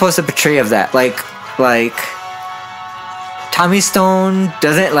this is supposed to portray of that. Like Tommy Stone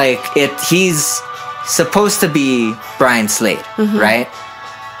doesn't like it. He's supposed to be Brian Slade, right?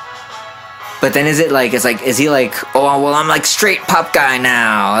 But then is he like, oh, well, I'm like straight pop guy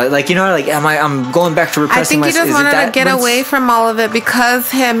now. Like, you know, like, I'm going back to repressing myself. I think he just wanted to get away from all of it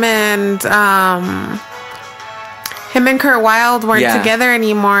because him and Kurt Wilde weren't together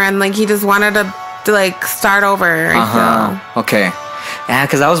anymore. And like, he just wanted to like start over. Okay. Yeah,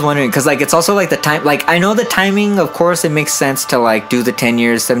 because I was wondering, because like it's also like the time, like I know the timing, of course, it makes sense to like do the 10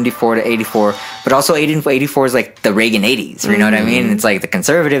 years, 74 to 84, but also 84 is like the Reagan 80s, you know what I mean? It's like the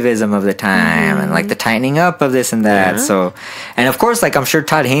conservatism of the time and like the tightening up of this and that. So, and of course, like I'm sure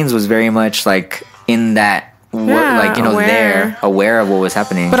Todd Haynes was very much like in that, like, you know, aware of what was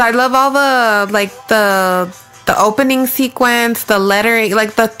happening. But I love all the, like the opening sequence, the lettering,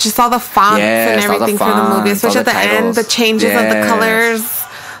 like just all the fonts and everything for the movie, especially at the end, the changes of the colors,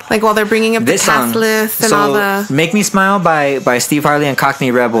 Like while they're bringing up the cast list and all the... "Make Me Smile" by Steve Harley and Cockney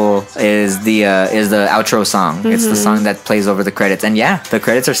Rebel is the outro song. It's the song that plays over the credits, and yeah, the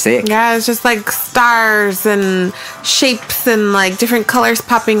credits are sick. Yeah, it's just like stars and shapes and like different colors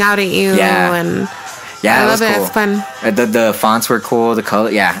popping out at you. Yeah. And yeah, I love it. Cool. It's fun. The fonts were cool. The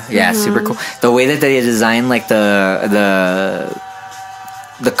color, super cool. The way that they designed like the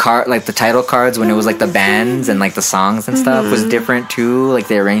card, like the title cards when it was like the bands and like the songs and stuff was different too. Like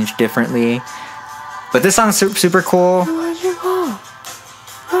they arranged differently. But this song's super cool.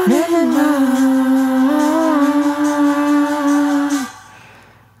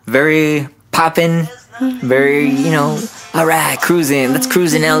 Very poppin', very, all right, cruising. Let's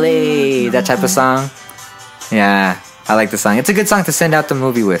cruise in LA. That type of song. Yeah, I like the song. It's a good song to send out the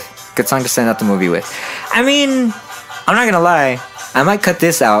movie with. I mean, I'm not gonna lie. I might cut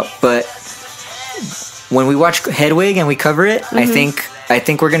this out, but when we watch Hedwig and we cover it, I think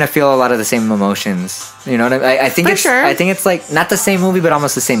we're gonna feel a lot of the same emotions. You know what I mean? I think sure. I think it's like not the same movie, but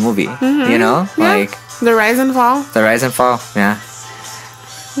almost the same movie. You know, like the rise and fall. The rise and fall. Yeah.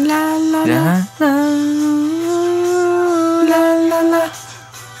 La la la la la la.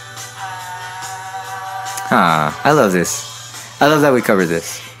 I love this. I love that we covered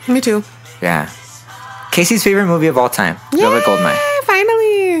this. Me too. Yeah. Casey's favorite movie of all time, Velvet Goldmine.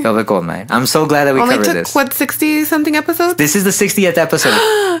 Finally. Velvet Goldmine. I'm so glad that we covered this. Only took, 60-something episodes? This is the 60th episode.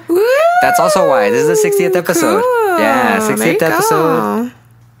 Woo! That's also why. This is the 60th episode. Cool. Yeah, 60th episode.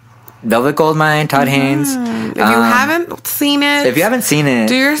 Velvet Goldmine, Todd Haynes. If you haven't seen it,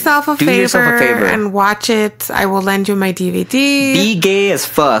 do yourself a favor and watch it. I will lend you my DVD. Be gay as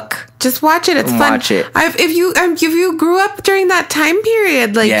fuck. Just watch it. It's fun. Watch it. If you grew up during that time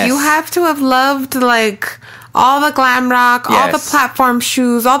period, like you have to have loved like all the glam rock, all the platform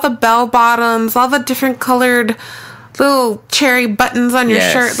shoes, all the bell bottoms, all the different colored little cherry buttons on your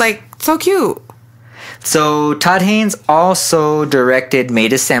shirt. Like so cute. So Todd Haynes also directed May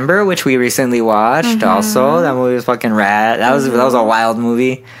December, which we recently watched. Also, that movie was fucking rad. That was a wild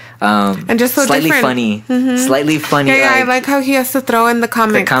movie. And just so slightly different. funny. Slightly funny. Yeah, I like how he has to throw in the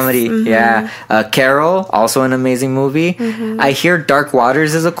comics. The comedy, yeah. Carol, also an amazing movie. I hear Dark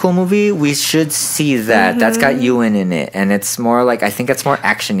Waters is a cool movie. We should see that. That's got Ewan in it, and it's more like I think it's more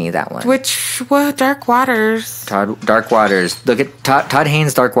actiony, that one. What Dark Waters? Dark Waters. Look at Todd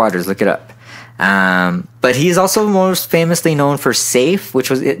Haynes' Dark Waters. Look it up. But he's also most famously known for Safe,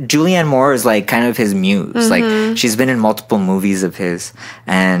 which was Julianne Moore is like kind of his muse. Like she's been in multiple movies of his,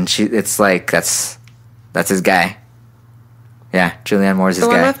 and it's like that's his guy. Yeah, Julianne Moore's his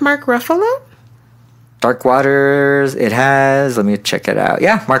guy. The one with Mark Ruffalo? Dark Waters. It has. Let me check it out.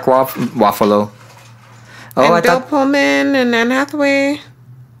 Yeah, Mark Ruffalo. Oh, and Bill Pullman and Anne Hathaway.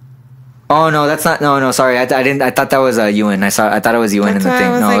 Oh no, that's not. No, sorry. I didn't. I thought that was Ewan. I thought it was Ewan in the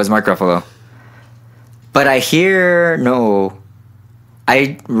thing. No, it was Mark Ruffalo. But I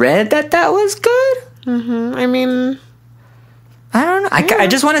read that was good. I mean, I don't know. I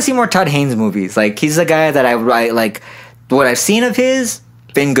just want to see more Todd Haynes movies. Like he's a guy that I like. What I've seen of his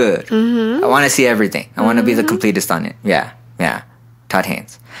been good. I want to see everything. I want to be the completest on it. Yeah. Todd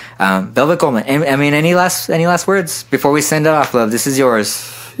Haynes, Velvet Goldmine. I mean, any last words before we send it off, love? This is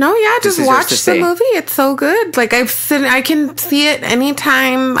yours. No, yeah, just watch the movie. It's so good. Like I can see it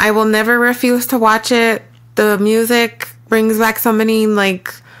anytime. I will never refuse to watch it. The music brings back so many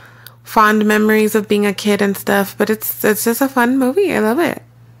like fond memories of being a kid and stuff. But it's just a fun movie. I love it.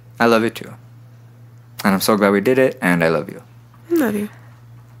 I love it too. And I'm so glad we did it. And I love you. I love you.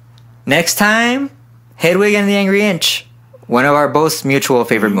 Next time, Hedwig and the Angry Inch. One of our both mutual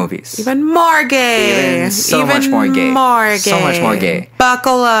favorite movies. Even more gay. Even much more gay. So much more gay.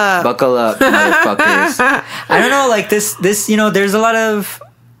 Buckle up. Buckle up, motherfuckers. I don't know, like this, there's a lot of...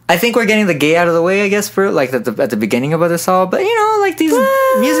 I think we're getting the gay out of the way, I guess, for like at the beginning of this all. But, like these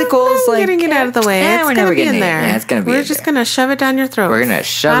musicals, like... getting it out of the way. Yeah, it's going to be in there. Yeah, it's going to be We're just going to shove it down your throat. We're going to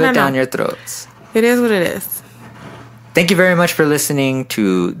shove it down your throats. It is what it is. Thank you very much for listening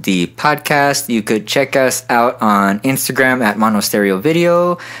to the podcast. You could check us out on Instagram at Monostereo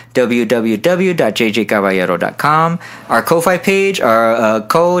Video, www.jjcaballero.com, our Ko-Fi page, our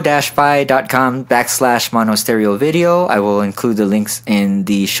ko-fi.com/Monostereo Video. I will include the links in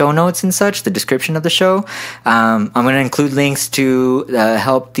the show notes and such, the description of the show. I'm going to include links to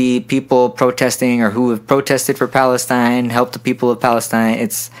help the people protesting or who have protested for Palestine, help the people of Palestine.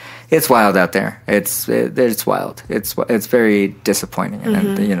 It's wild out there. It's wild. It's very disappointing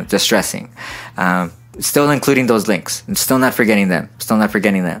and distressing. Still including those links. I'm still not forgetting them.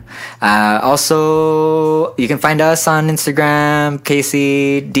 Also, you can find us on Instagram,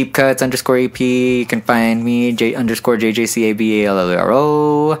 Casey Deep Cuts _EP. You can find me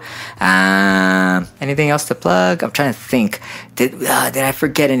J_JJCABALLRO. Anything else to plug? I'm trying to think. Did I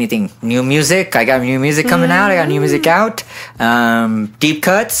forget anything? New music. I got new music coming out. I got new music out. Deep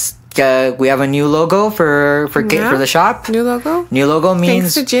Cuts. We have a new logo for the shop. New logo. New logo means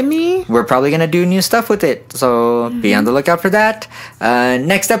thanks to Jimmy. We're probably gonna do new stuff with it. So be on the lookout for that.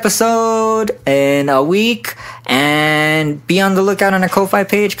 Next episode in a week, and be on the lookout on our Ko-Fi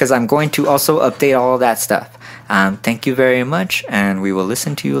page because I'm going to also update all of that stuff. Thank you very much, and we will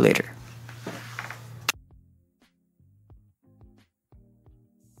listen to you later.